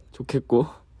걸리셨으면 좋겠고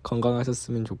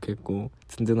건강하셨으면 좋겠고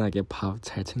든든하게 밥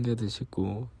잘 챙겨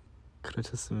드시고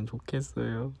그러셨으면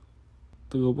좋겠어요.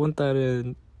 또 이번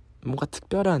달은 뭔가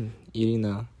특별한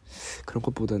일이나 그런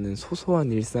것보다는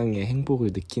소소한 일상의 행복을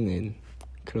느끼는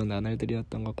그런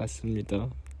나날들이었던 것 같습니다.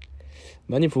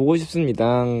 많이 보고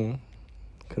싶습니다.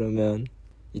 그러면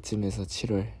이쯤에서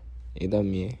 7월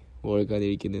예담이의 월간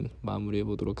일기는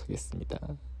마무리해보도록 하겠습니다.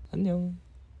 안녕.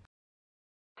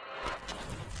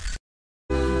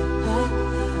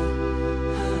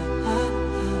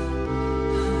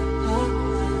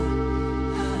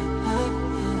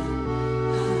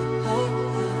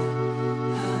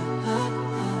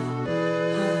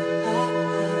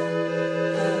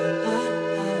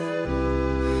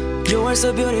 You are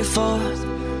so beautiful.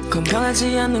 건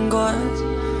변하지 않는 것.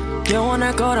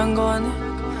 영원할 거란 건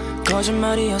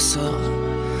거짓말이었어.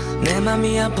 내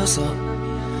맘이 아파서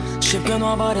쉽게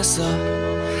놔버렸어.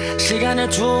 시간을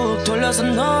쭉 돌려서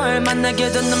널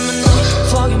만나게 된다면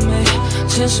Forgive me.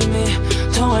 진심이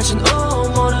통할진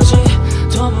모르지.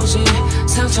 도무지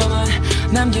상처만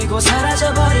남기고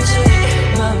사라져버리지.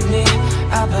 마음이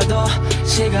아파도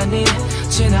시간이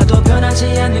지나도 변하지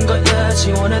않는 거야.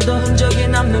 지원해도 흔적이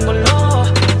남는 걸로.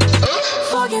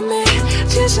 Forgive me.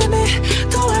 진심이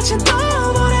통할진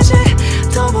모르지.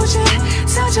 도무지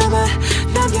상처만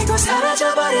남기고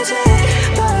사라져버리지.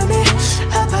 마음이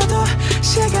아파도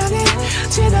시간이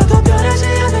지나도 변하지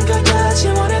않는 거야.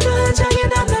 지원해도 흔적이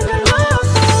남는 걸로.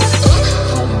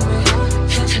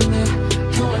 진심이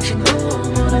통할진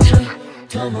모르지.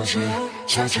 도무지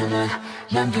상처만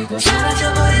남기고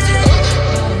사라져버리지.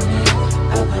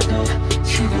 아파도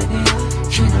시간이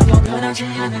지나도 변하지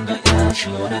않는 거야.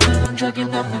 시원한 흔적이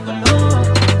남는 걸로.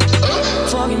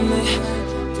 Forgive me,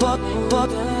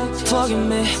 forgive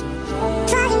me.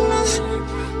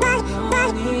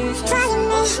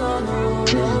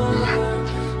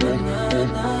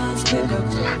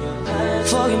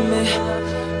 Forgive me,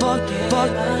 forgive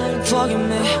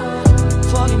me,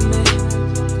 forgive me,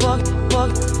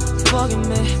 forgive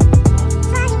me.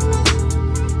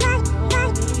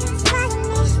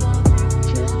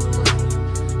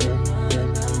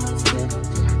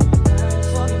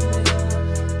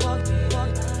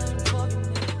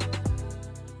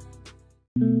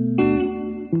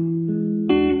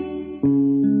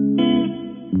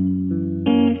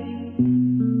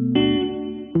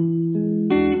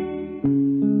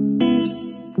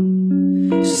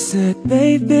 She said,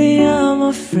 baby, I'm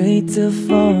afraid to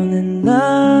fall in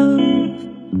love.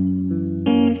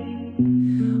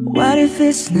 What if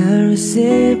it's not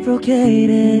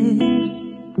reciprocated?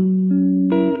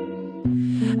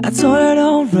 I told her,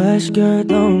 don't rush, girl,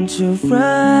 don't you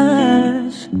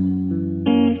rush.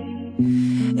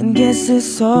 And guess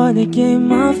it's all a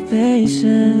game of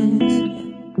patience.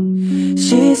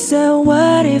 She said,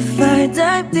 what if I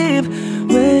dive deep?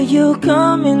 Will you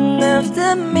come in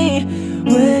after me?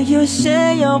 Will you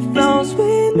share your flaws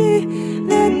with me?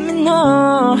 Let me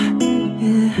know.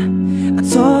 Yeah. I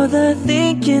told her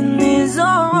thinking is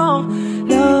all wrong.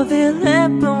 Love will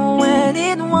happen when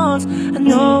it wants. I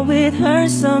know it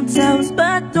hurts sometimes,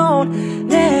 but don't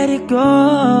let it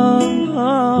go.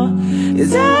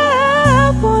 'Cause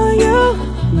I want you,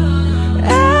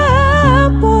 I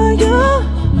want you.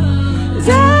 'Cause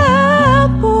I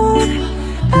want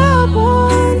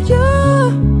you,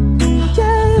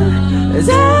 yeah. 'Cause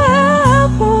I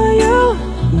want you,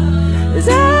 'cause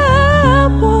I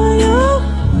want you,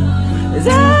 'cause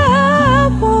I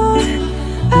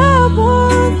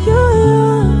want you.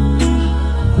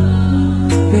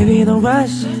 Baby, don't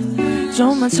rush.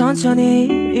 좀만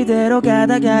천천히 이대로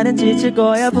가다가는 지칠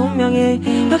거야 분명히.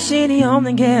 확신이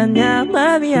없는 게 아니야.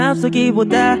 마음이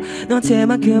앞서기보다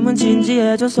너한테만큼은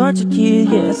진지해져 솔직히.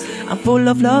 Yes, I'm full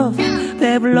of love.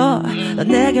 배불러 넌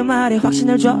내게 말해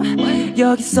확신을 줘.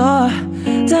 여기서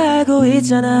다 알고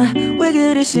있잖아. 왜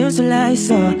그리 심술나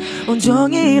있어.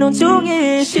 온종일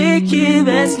She keep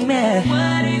asking me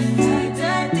what if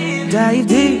I dive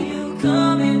deep? You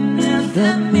coming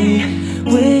after me?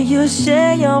 Will you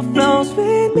share your flaws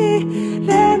with me?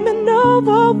 Let me know,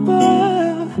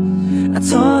 I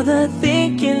told her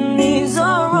thinking is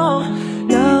all wrong.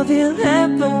 Love will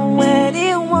happen when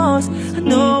it wants. I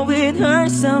know it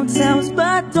hurts sometimes,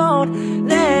 but don't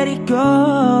let it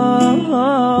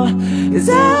go. 'Cause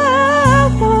I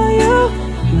want you,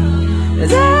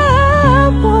 'cause I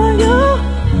want you,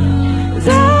 'cause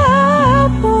I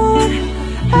want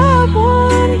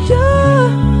you,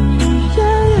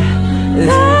 yeah. 'Cause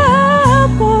I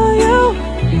want you,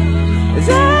 'cause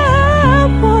I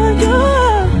want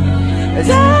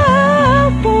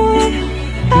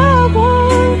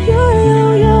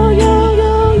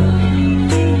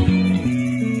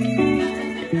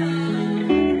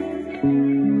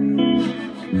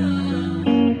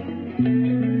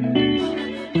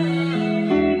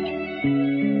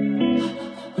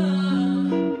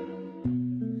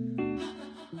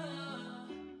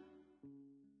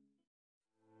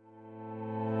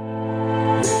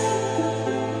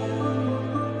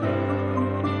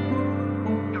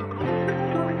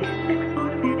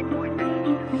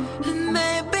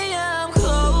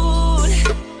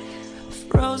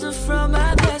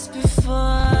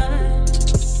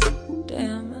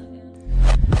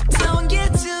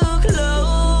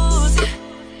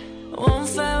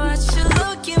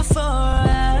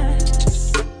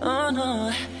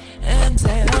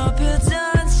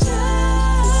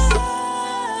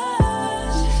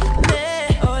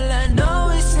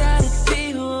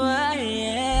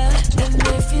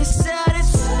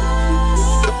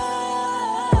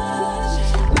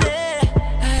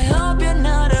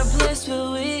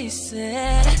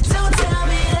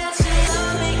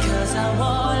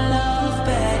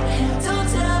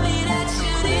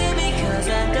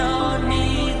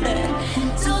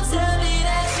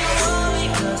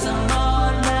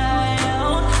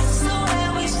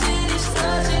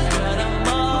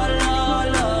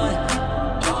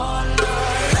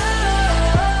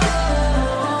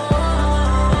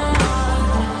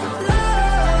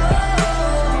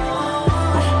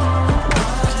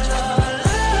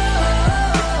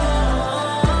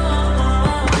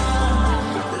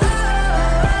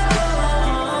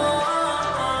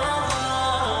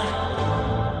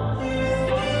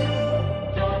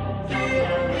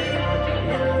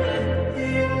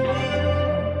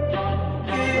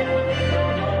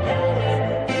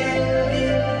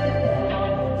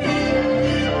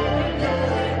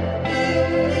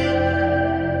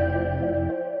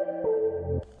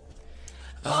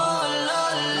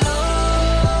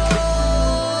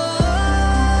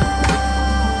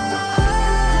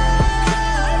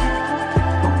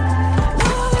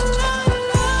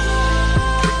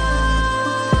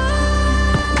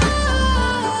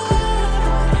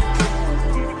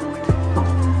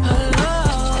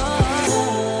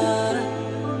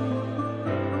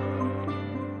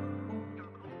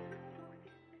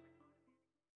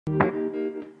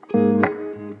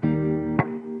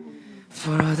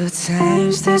For all the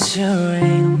times that you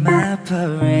rain my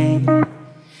parade,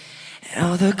 and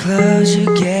all the clothes you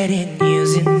get in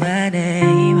using my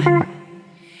name.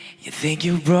 You think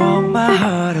you broke my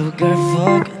heart, oh girl,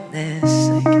 for goodness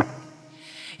sake.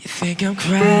 You think I'm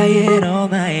crying on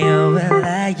my own, well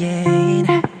I ain't.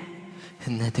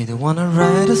 And I didn't wanna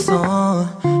write a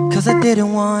song, cause I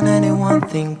didn't want anyone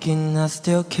thinking I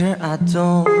still care, I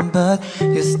don't. But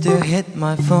you still hit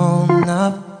my phone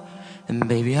up, and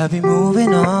baby I've been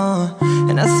moving on.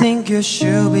 And I think you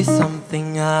should be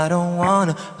something I don't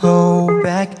wanna hold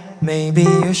back. Maybe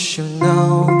you should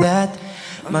know that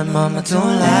my mama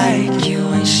don't like you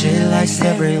and she likes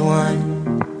everyone.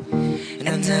 And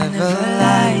I never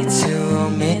lied to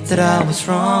admit that I was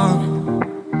wrong.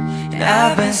 And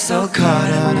I've been so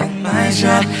caught up in my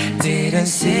job, didn't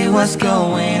see what's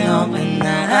going on. But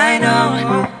now I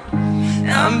know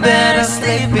I'm better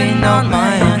sleeping on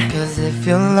my own. Cause if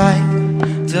you like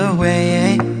the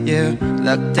way you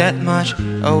look that much,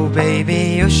 oh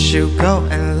baby, you should go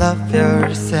and love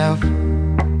yourself.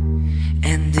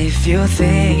 And if you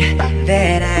think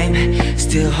that I'm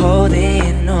still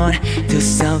holding on to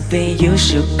something, you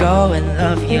should go and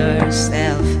love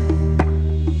yourself.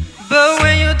 But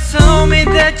when you told me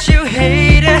that you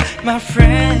hated my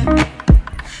friend,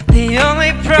 the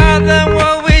only problem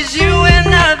was you and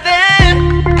not them.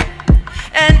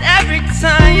 And every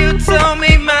time you told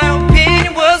me my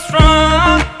opinion was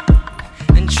wrong,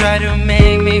 and tried to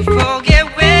make me forget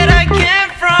where I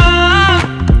came from.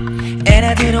 And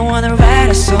I didn't wanna write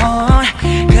a song,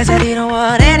 cause I didn't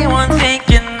want anyone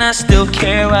thinking I still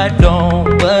care, I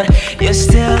don't. But you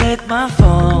still hit my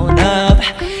phone up,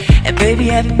 and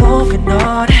baby I've been moving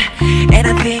on. And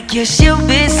I think you should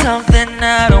be something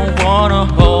I don't wanna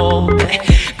hold.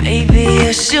 Baby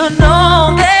you should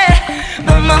know that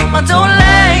my mama don't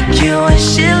like you and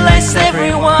she likes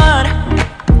everyone.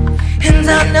 And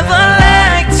I never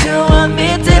like to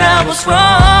admit that I was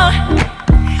wrong.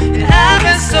 I've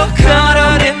been so caught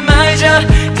up in my job,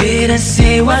 didn't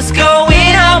see what's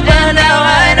going on. But now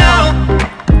I know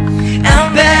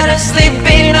I'm better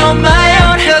sleeping on my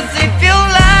own. Cause if you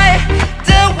like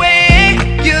the way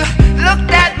you look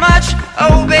that much,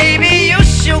 oh baby you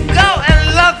should go and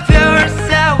love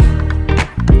yourself.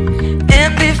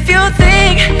 And if you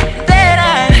think that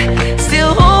I'm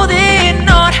still holding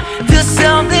on to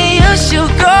something, you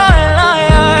should go and love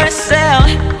yourself.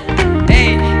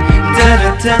 Hey. Da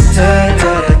da da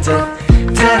da da da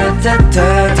da da da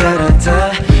da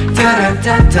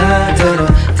da da.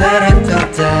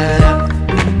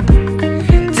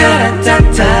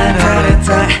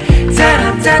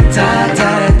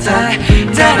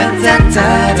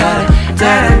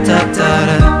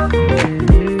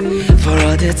 For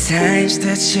all the times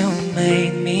that you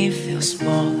made me feel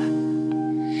small,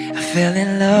 I fell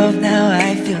in love, now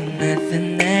I feel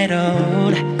nothing at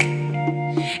all.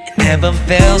 Never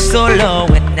felt so low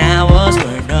when I was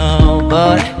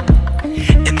vulnerable.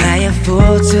 Am I a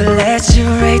fool to let you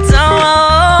rate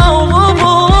down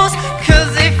rules?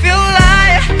 Cause if you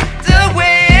like the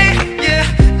way you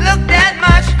look that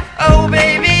much, oh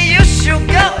baby you should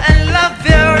go and love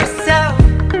yourself.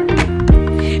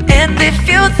 And if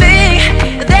you think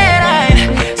that I'm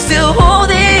still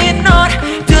holding on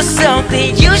to something,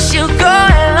 you should go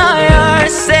and love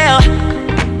yourself.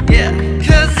 Yeah.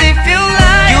 Cause if you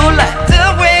like the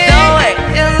way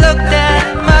you look that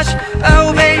much,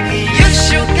 oh baby you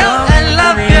should go and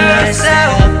love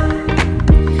yourself.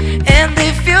 And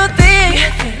if you think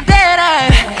that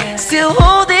I'm still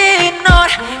holding on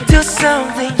to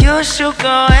something, you should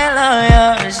go and love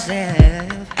yourself.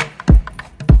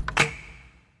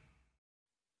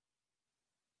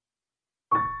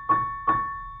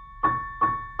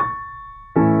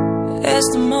 It's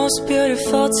the most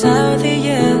beautiful time of the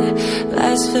year.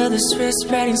 Lights fill the streets,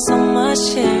 spreading so much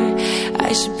cheer.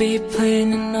 I should be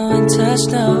playing in no one touch,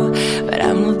 no, but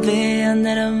I'ma be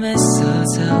under the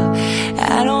mistletoe.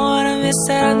 I don't wanna miss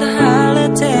out on the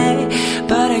holiday,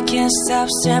 but I can't stop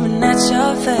staring at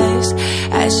your face.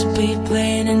 I should be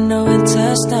playing in no one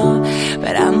touch, no,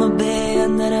 but I'ma be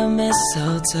under the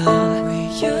mistletoe.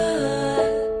 With you,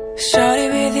 shorty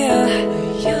with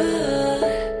you,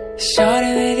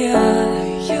 shorty with you,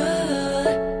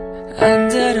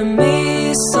 under the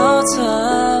mistletoe.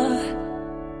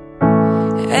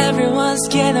 Everyone's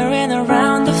gathering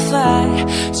around the fire,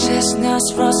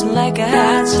 chestnuts roasting like a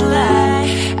hot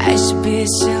July. I should be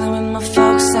chilling with my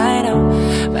folks, I know,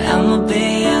 but I'ma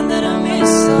be under the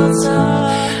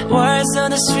mistletoe. Words on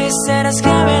the street said it's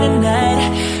coming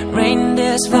tonight.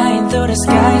 Reindeers flying through the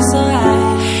sky so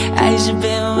high. I should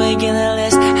be making the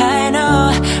list, I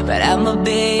know, but I'ma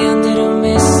be under the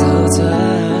mistletoe.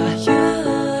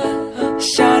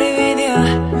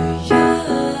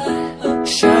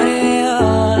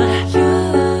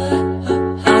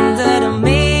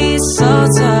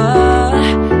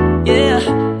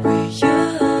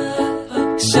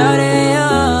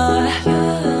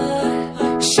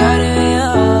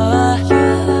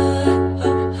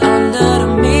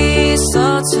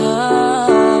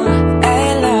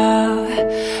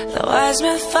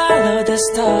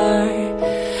 star,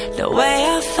 the way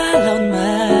I followed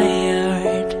my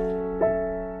heart,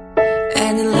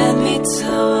 and it led me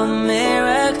to a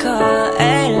miracle.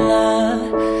 Hey love,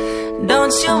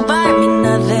 don't you buy me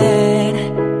nothing,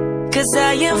 'cause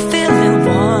I am feeling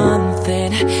one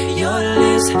thing. Your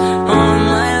lips on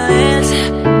my lips,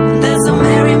 there's a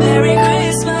merry, merry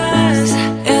Christmas.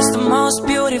 It's the most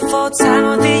beautiful time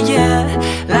of the year.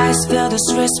 Lights fill the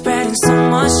streets, spreading so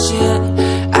much cheer.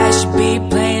 I should be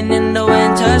playing in the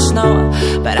winter snow,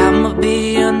 but I'ma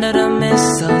be under the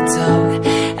mistletoe.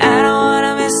 I don't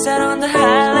wanna miss out on the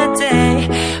holiday,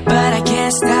 but I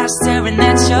can't stop staring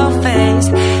at your face.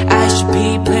 I should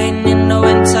be playing in the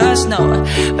winter snow,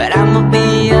 but I'ma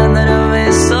be under the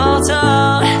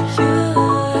mistletoe.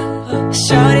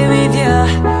 Shorty with you,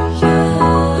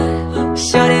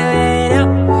 shorty with you,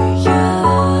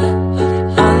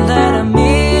 under the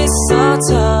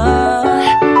mistletoe.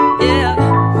 Yeah,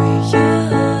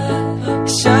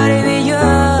 shorty with you,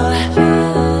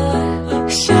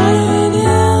 shorty with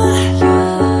you,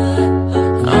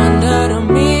 under the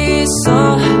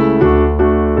mistletoe.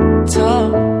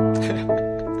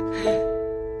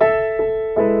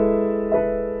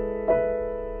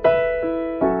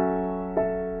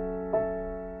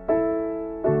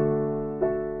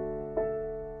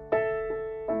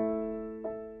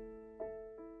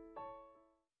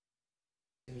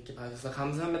 재밌게 봐주셔서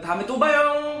감사합니다. 다음에 또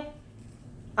봐요.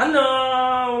 안녕.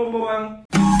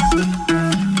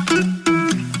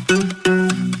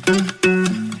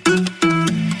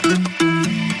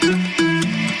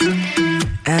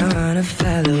 I don't wanna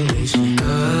follow where she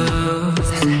goes.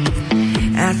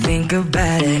 I think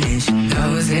about it and she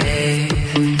knows it.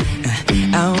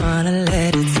 I wanna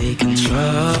let her take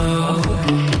control,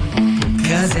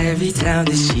 'cause every time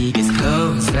that she gets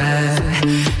closer,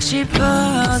 she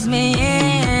pulls me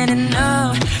in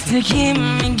enough to keep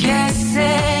me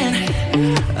guessing.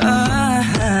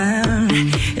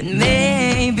 And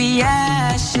maybe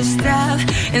I should stop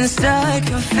and start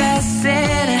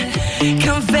confessing,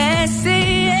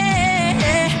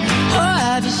 yeah. Oh,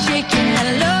 I've been shaking, I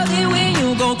love it when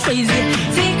you go crazy.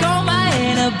 Take all my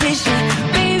inhibition,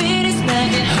 baby, there's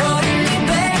nothing holding me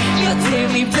back. You take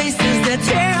me places that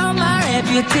tear on my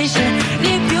reputation.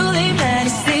 Manipulate my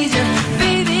decision,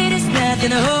 baby, there's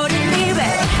nothing holding me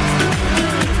back.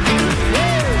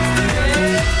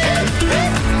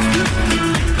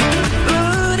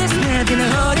 Ooh, there's nothing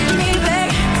holding me back.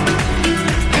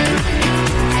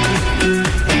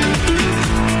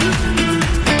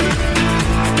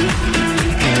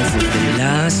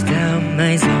 Lost our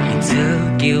minds and we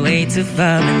took it way too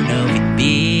far. I know we'd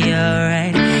be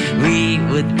alright. We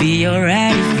would be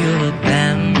alright if you were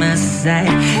by my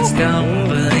side.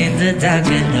 Stumble in the dark,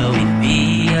 I know we'd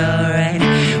be alright.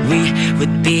 We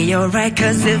would be alright,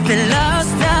 'cause if we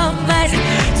lost our minds,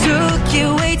 took it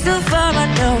way too far, I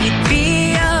know we'd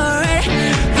be alright.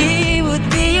 We would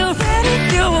be alright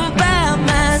if you were by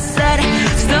my side.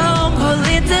 Stumble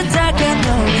in the dark, I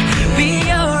know we'd be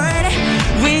alright.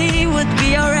 We would be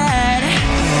alright.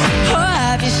 Oh,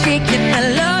 I've been shaking, I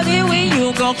love it when you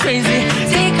go crazy.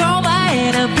 Take all my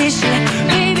inhibition,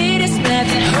 baby, there's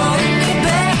nothing holding me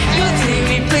back. You take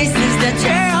me places that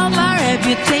tear on my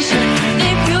reputation.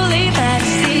 If you leave my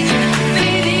decision,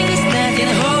 baby, there's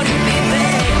nothing holding me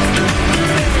back.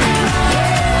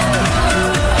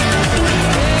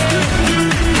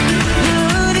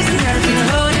 Ooh, there's nothing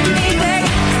holding me back.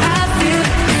 I feel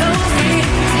so free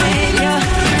when you're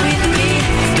with me,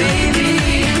 baby.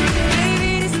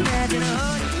 Baby, there's nothing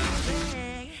holding me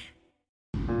back.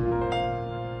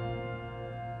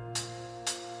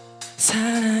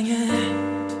 사랑해,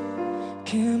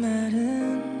 그 말은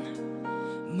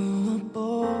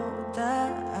무엇보다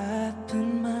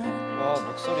아픈 말. 와,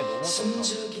 목소리 너무 좋다.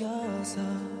 숨죽여서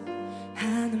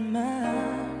하는 말,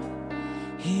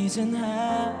 이젠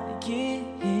하기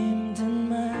힘든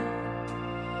말.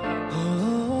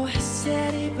 오,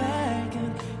 햇살이 밝은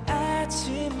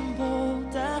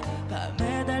아침보다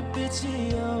밤의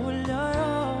달빛이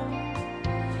어울려요.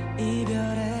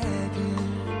 이별의 그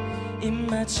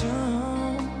입맞춤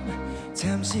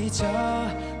잠시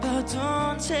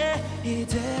접어둔 채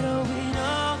이대로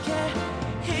이렇게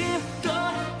힘껏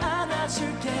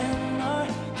안아줄게 널.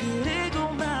 그리고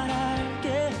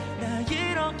말할게, 나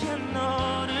이렇게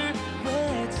너를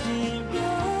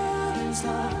외치면서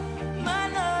My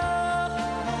love,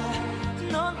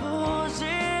 넌 보지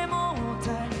못할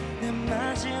내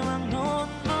마지막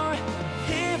눈물.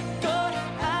 힘껏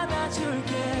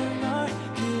안아줄게 널.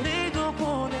 그리고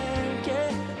보낼게,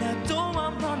 나 또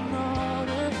한 번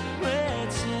너를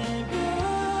외치면서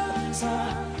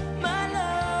My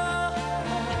love,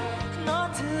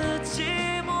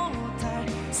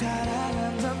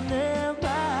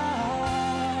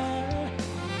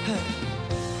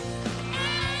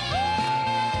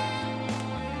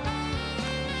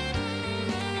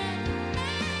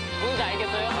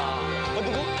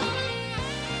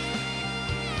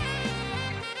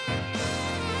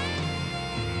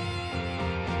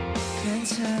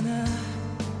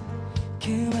 그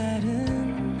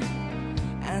말은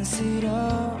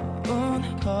안쓰러운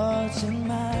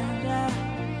거짓말이야.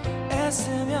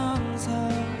 애쓰면서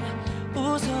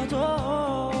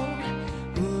웃어도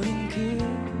우린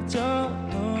그저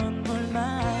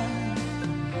눈물만.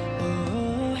 오,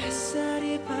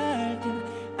 햇살이 밝은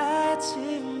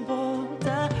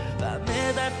아침보다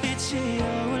밤의 달빛이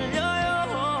어울려요.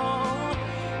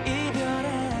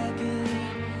 이별의 그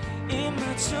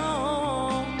입맞춤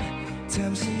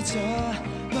잠시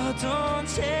접어둔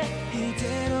채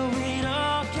이대로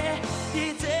이렇게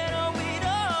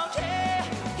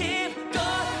힘껏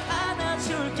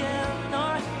안아줄게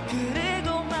널.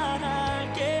 그리고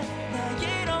말할게 나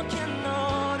이렇게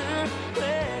너를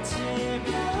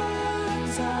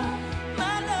외치면서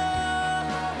My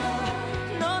love.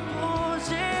 넌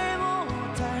보지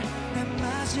못할 내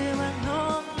마지막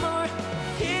눈물.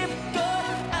 힘껏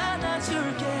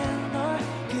안아줄게 널.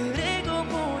 그리고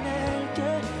보낼게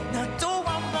나 또 한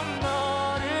번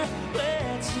너를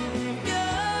외치면서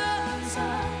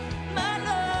My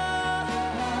love.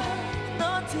 너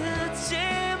듣지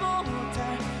못할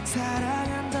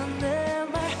사랑한단 내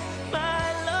말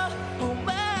My love, oh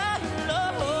my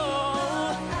love.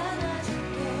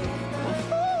 안아줄게 널.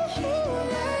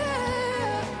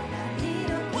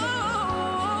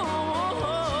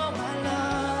 My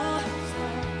love,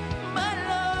 my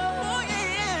love,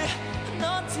 yeah. 너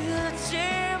듣지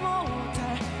못할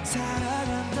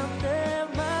사랑한단 내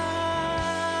말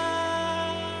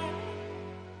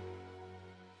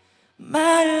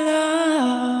My love.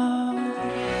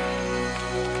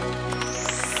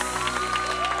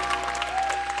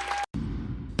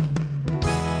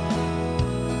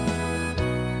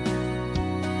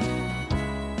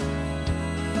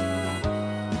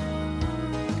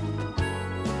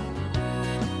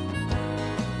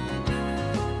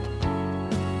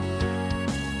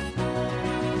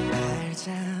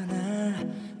 알잖아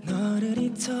너를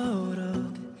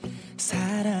이토록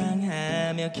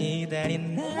사랑하며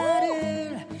기다린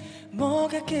나를.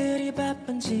 뭐가 그리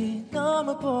바쁜지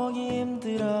너무 보기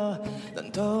힘들어.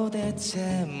 넌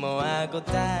도대체 뭐하고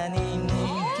다니니.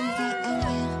 근데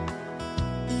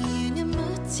이유는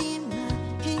묻지 마.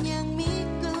 그냥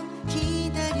믿고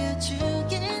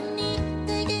기다려주겠니.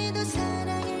 내게도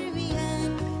사랑을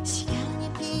위한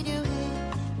시간이 필요해.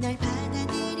 널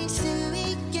받아들일 수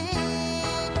있게.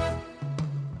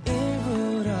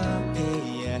 일부러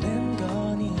피하는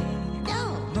거니.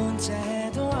 No,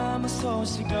 문자에도 아무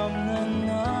소식 없는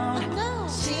너. no.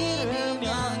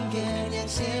 싫으면 그냥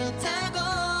싫다고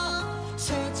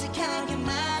솔직하게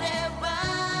말해봐.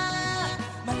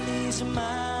 말리지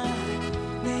마.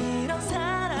 내 이런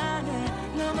사랑에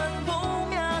너만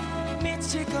보면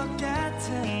미칠 것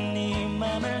같은 네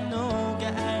맘을 누가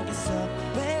알겠어.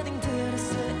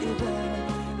 웨딩드레스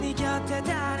입은 네 곁에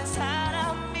다른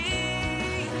사람이.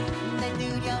 날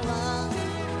두려워.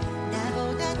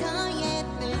 나보다 더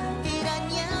예쁜 그런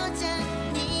여자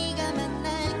네가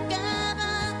만날까봐.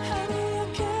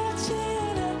 아니었겠지.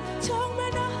 난 정말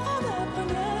너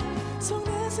하나뿐이야.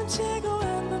 속내심 치고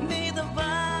한번 믿어봐.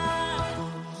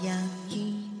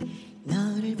 우연히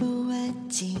너를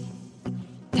보았지.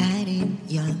 다른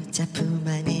여자 품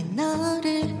안에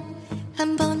너를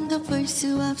한 번도 볼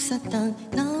수 없었던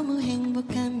너무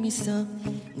행복한 미소.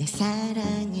 내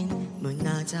사랑은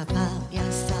무너져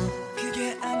버렸어.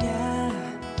 그게 아니야.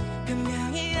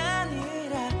 분명히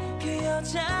아니라 그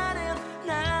여자는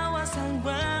나와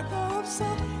상관없어.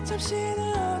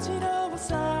 잠시는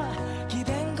어지러워서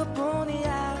기댄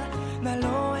것뿐이야. 날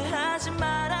오해하지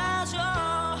말아줘.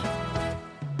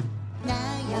 나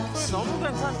역시 너무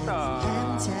괜찮다.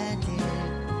 남자들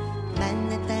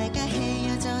만났다가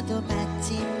헤어져도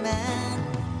봤지만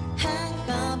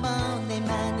한꺼번에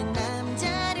많은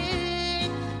남자를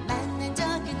만난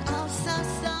적은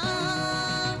없었어.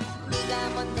 네가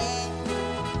뭔데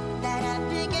날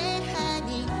아프게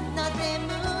하니. 너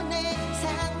때문에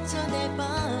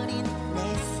상처내버린 내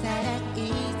사랑.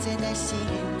 이제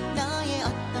다시는 너의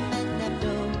어떤 만남도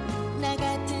나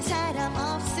같은 사람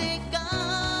없을걸.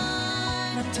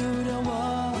 난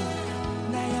두려워.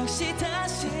 나 역시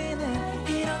다시는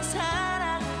이런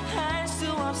사랑 할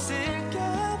수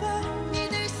없을까봐.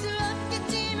 믿을 수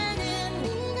없겠지만은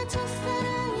네가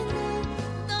첫사랑인데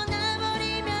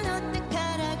떠나버리면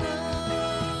어떡하라고.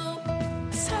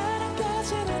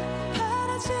 사랑까지는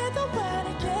바라지도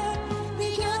않을게. 네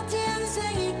곁에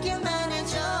항상 있게만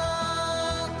해줘.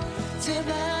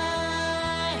 제발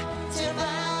제발.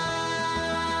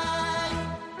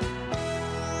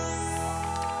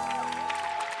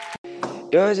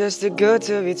 You're just too good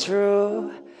to be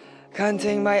true. Can't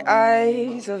take my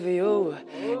eyes off you.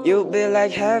 You'll be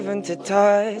like heaven to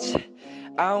touch.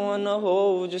 I wanna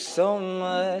hold you so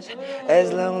much.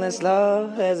 As long as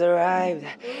love has arrived,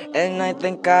 and I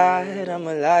thank God I'm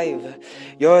alive.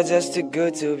 You're just too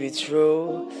good to be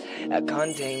true. I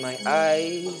can't take my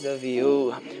eyes off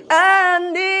you. I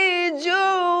need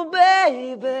you,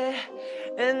 baby.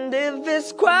 And if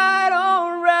it's quite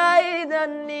alright, I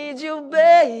need you,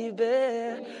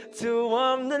 baby, to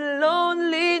warm the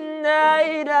lonely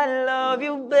night. I love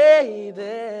you,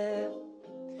 baby.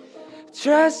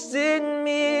 Trust in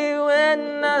me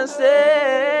when I say,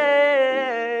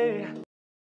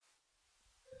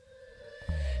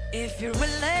 If you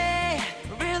really,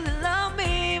 really love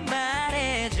me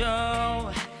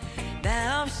말해줘.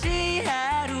 나 없이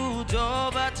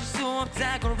하루도 버틸 수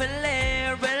없다고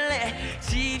really, really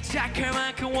집착할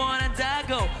만큼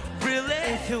원한다고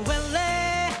really. If you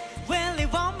really, really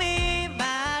want me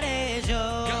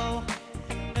말해줘.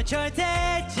 너 절대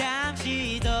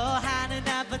잠시도 하는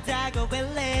안 본다고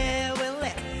really,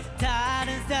 really 다른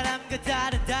사람과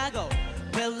다른다고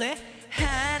really.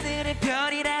 하늘의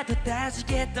별이라도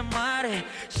따지겠단 말해.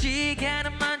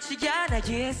 시간은 많지 않아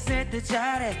있을 때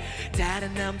잘해.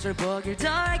 다른 남자를 보길 더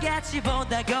같이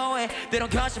본다고 해. 때론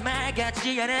거짓말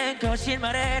같지 않은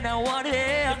거짓말에 나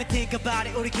원해. Let me think about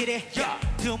it 우리끼리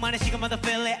두만의 시간마다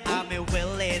feel it I'm a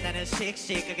willy 나는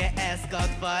씩씩하게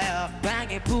escort fire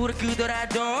방에 불을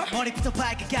끄더라도 머리부터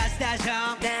발끝까지 다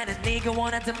점 나는 네가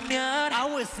원한다면 I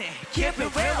will say keep it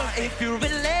real. If you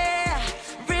really,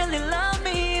 really love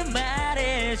me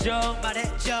말해줘.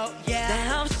 말해줘 yeah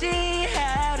나 없이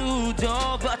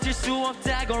하루도 버틸 수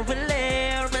없다고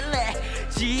really, really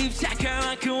집착할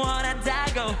만큼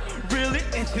원한다고 really.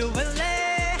 If you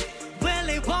really,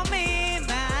 really want me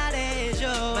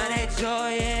말해줘 말해줘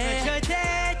yeah.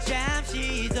 절대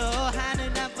잠시도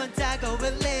하는 안 본다고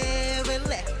really,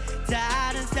 really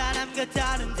다른 사람과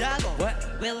다른다고 What?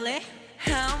 really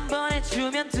한 번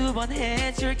해주면 두 번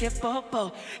해줄게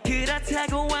뽀뽀.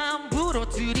 그렇다고 함부로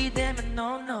들이대면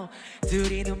no no.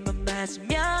 둘이 눈만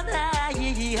맞으면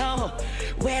아이요.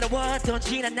 외로웠던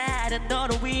지난 날은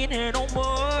너로 인해 no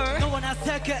more. 너와 나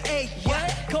살까 에이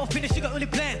커피는 슈가 only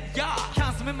plan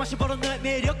한숨에 마셔보러 너의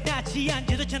매력 나지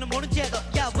않게도 저는 모른 채도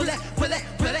야 원래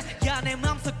야 내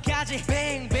맘속까지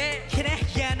bang bang. 그래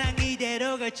야난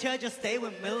이대로 걸쳐줘 stay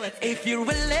with me let's If you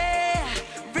really,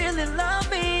 really love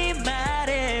me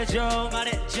말해줘.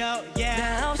 말해줘 yeah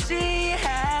나 없이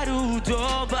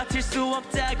하루도 버틸 수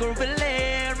없다고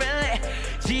really, really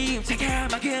집착할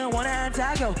만큼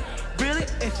원한다고 really.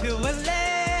 If you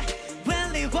really,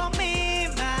 really want me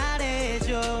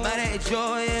말해줘 말해줘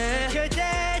yeah.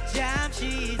 절대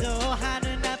잠시도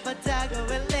하는 안 봤다고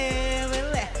really,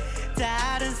 really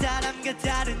다른 사람과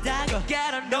다른다고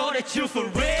Gotta know that you for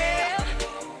real.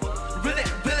 Really,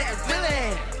 really,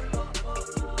 really.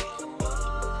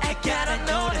 I gotta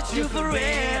know that you for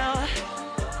real.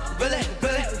 Really,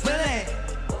 really, really.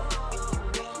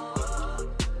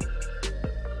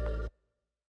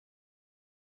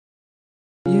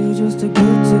 You just too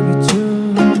good to be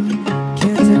true.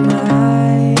 Can't take my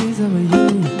eyes over you.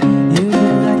 You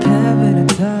feel like heaven and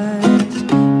touch.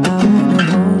 I wanna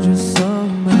hold you so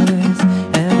much.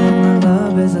 And when my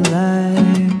love is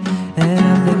alive, and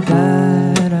I thank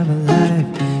God I'm alive.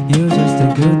 You just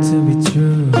too good to be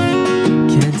true.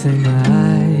 Can't take my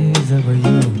eyes over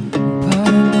you.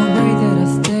 Pardon the way that I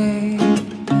stay.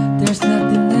 There's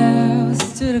nothing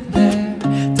else to declare.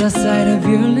 The sight of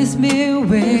you leads me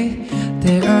away.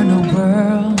 There are no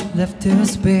words left to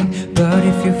speak. But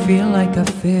if you feel like I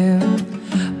feel,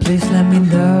 please let me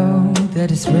know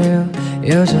that it's real.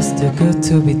 You're just too good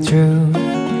to be true.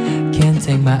 Can't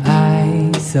take my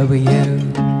eyes over you.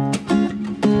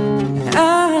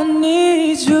 I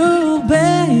need you,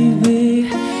 baby.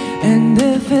 And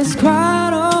if it's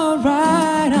quite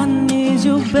alright, I need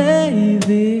you,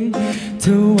 baby,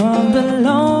 to warm the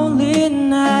lonely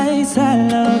nights. I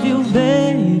love you,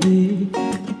 baby.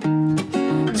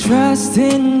 Trust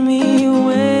in me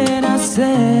when I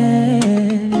say,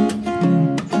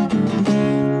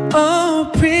 oh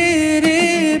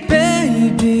pretty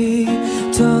baby,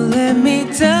 don't let me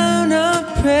down, I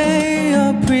pray.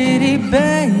 Oh pretty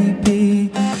baby,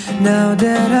 now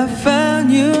that I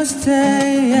found you,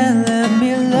 stay and let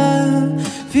me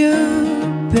love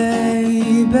you,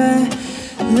 baby.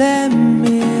 Let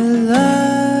me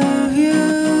love you.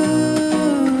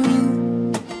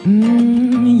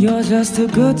 You're just too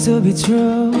good to be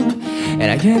true,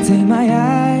 and I can't take my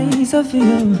eyes off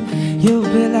you. You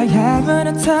be like heaven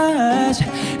a touch,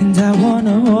 and I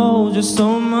wanna hold you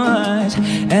so much.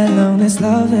 As long as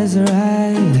love has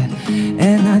arrived,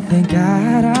 and I thank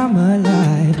God I'm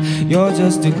alive. You're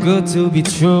just too good to be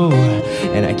true,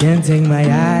 and I can't take my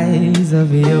eyes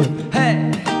off you.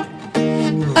 Hey,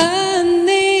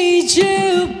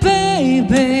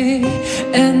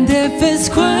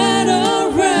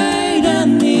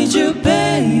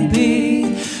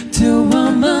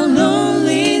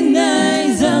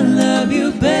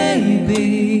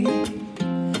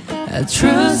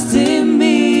 Trust in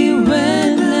me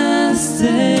when I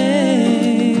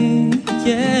stay.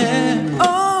 Yeah.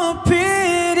 Oh,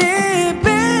 pretty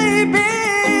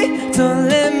baby, don't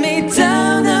let me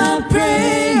down. I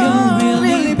pray. Oh,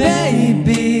 really,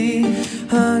 baby.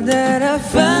 Oh, that I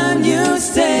find you,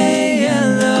 stay. I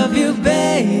love you,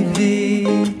 baby.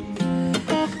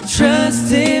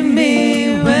 Trust in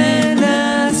me when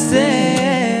I stay.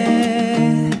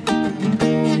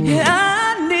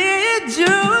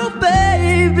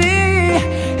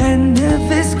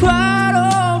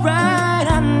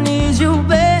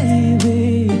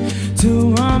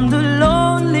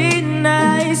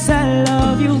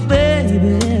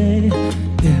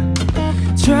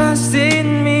 Trust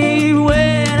in me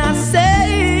when I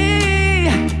say,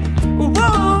 whoa.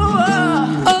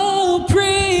 Oh,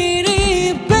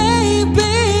 pretty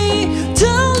baby,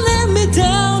 don't let me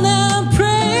down. I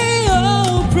pray.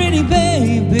 Oh, pretty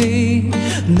baby,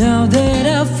 now that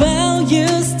I found you,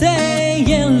 stay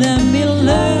and let me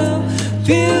love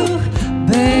you,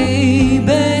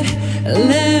 baby.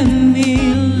 Let me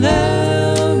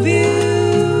love you.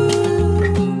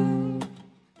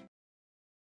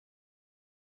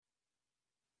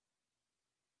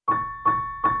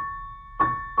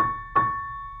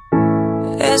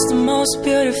 It's the most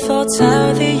beautiful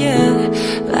time of the year.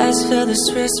 Lights fill the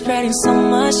streets, spreading so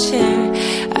much cheer.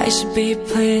 I should be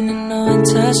playing in the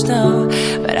winter snow,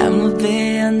 but I'ma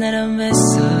be under the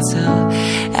mistletoe.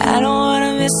 I don't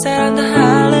wanna miss out on the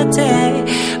holiday,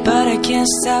 but I can't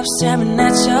stop staring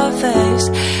at your face.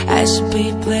 I should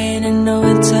be playing in the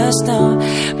winter snow,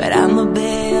 but I'ma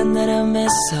be under the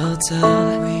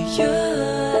mistletoe. With you,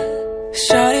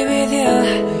 shorty with you,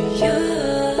 with you.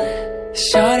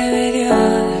 Shorty with you,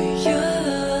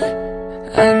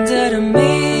 under the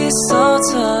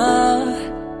mistletoe.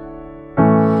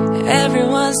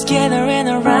 Everyone's gathering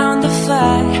around the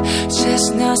fire,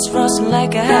 chestnuts roasting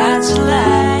like a hot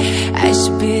July. I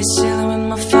should be chilling with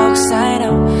my folks, I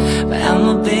know, but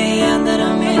I'ma be under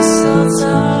the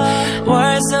mistletoe.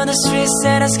 Words on the streets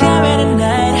say the sky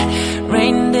tonight.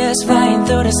 Reindeers flying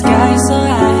through the sky so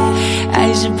high.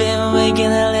 I should be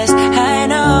making the list, I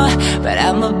know, but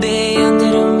I'ma be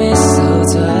under the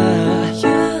mistletoe.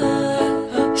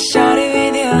 Shorty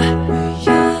with you,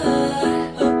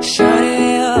 shorty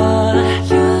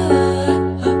with you,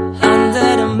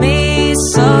 under the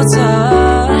mistletoe.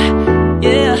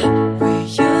 Yeah,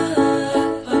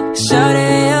 shorty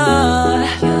with you,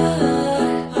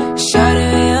 shorty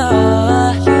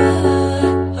with you,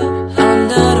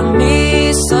 under the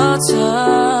mistletoe.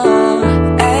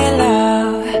 Hey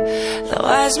love, the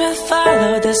wise men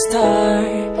follow the star,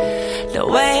 the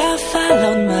way I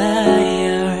followed my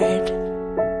heart,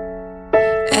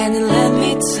 and it led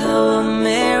me to a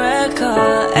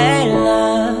miracle. Hey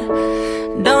love,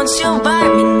 don't you buy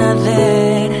me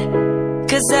nothing,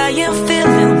 'cause I am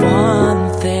feeling one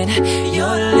thing.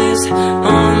 Your lips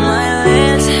on my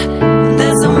lips,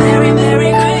 there's a merry,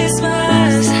 merry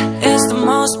Christmas. It's the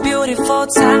most beautiful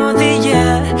time of the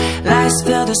year. Lights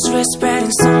fill the streets,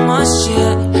 spreading so much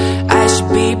cheer. I should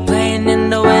be playing in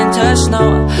the winter snow,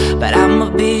 but I'ma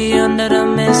be under the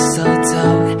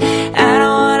mistletoe. I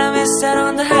don't wanna miss out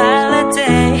on the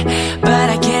holiday, but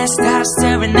I can't stop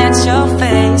staring at your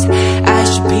face. I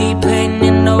should be playing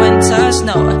in the winter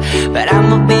snow, but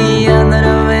I'ma be under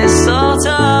the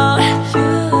mistletoe.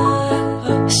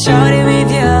 Shorty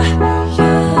with you,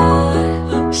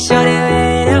 shorty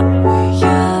with you,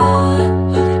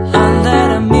 under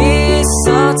the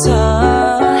mistletoe.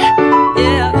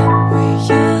 Yeah,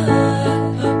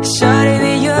 shorty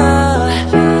with you,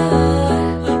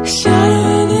 shorty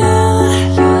with you,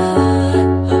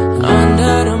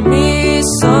 under the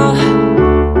mistletoe.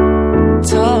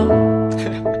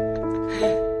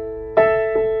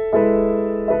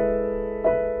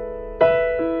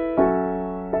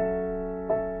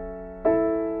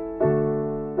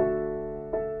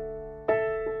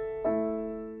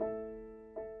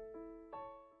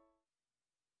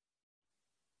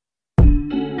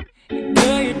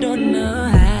 Girl, you don't know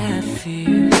how I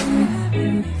feel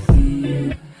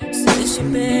since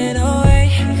you've been away.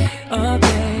 Oh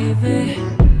baby,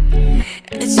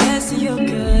 it's just you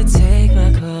could take my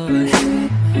clothes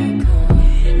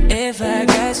if I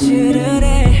got you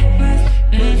today.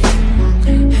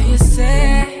 You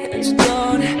say that you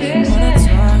don't wanna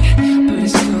talk, but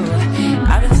it's cool.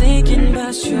 I've been thinking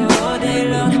about you all day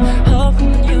long,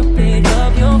 hoping you pick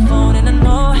up your phone, and I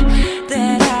know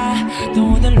that I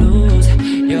don't wanna lose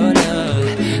your love.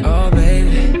 Oh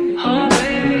baby, oh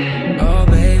baby, oh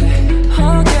baby,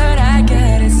 oh girl, I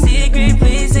got a secret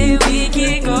place that we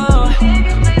can go,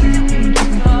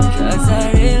 'cause I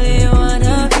really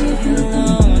wanna be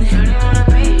alone.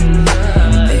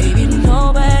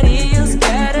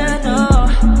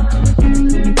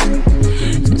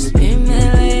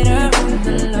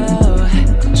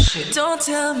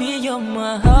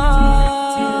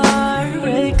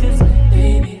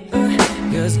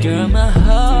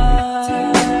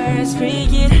 let's freak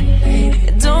it.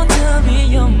 Don't tell me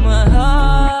you're my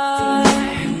heartbreaker,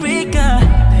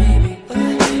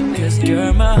 'cause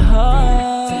girl, my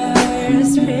heart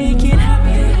is breaking.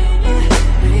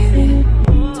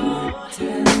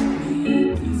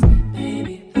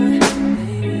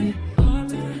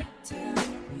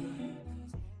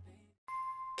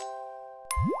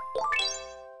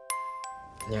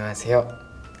 안녕하세요.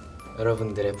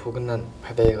 여러분들의 포근한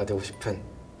발베개가 되고 싶은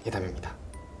예담입니다.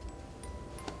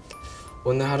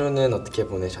 오늘 하루는 어떻게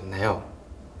보내셨나요?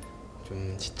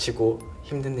 좀 지치고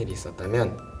힘든 일이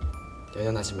있었다면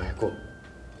연연하지 말고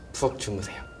푹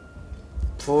주무세요.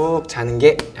 푹 자는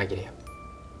게 약이래요.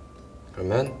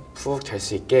 그러면 푹 잘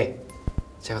수 있게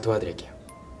제가 도와드릴게요.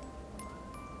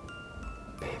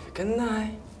 Baby good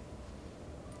night.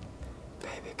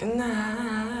 Baby good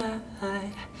night.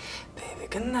 Baby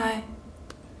good night.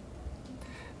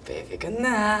 Baby good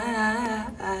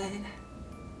night. Good night.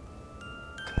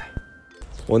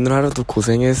 오늘 하루도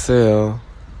고생했어요.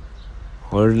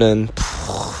 얼른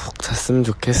푹 잤으면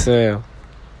좋겠어요.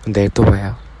 내일 또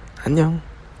봐요. 안녕.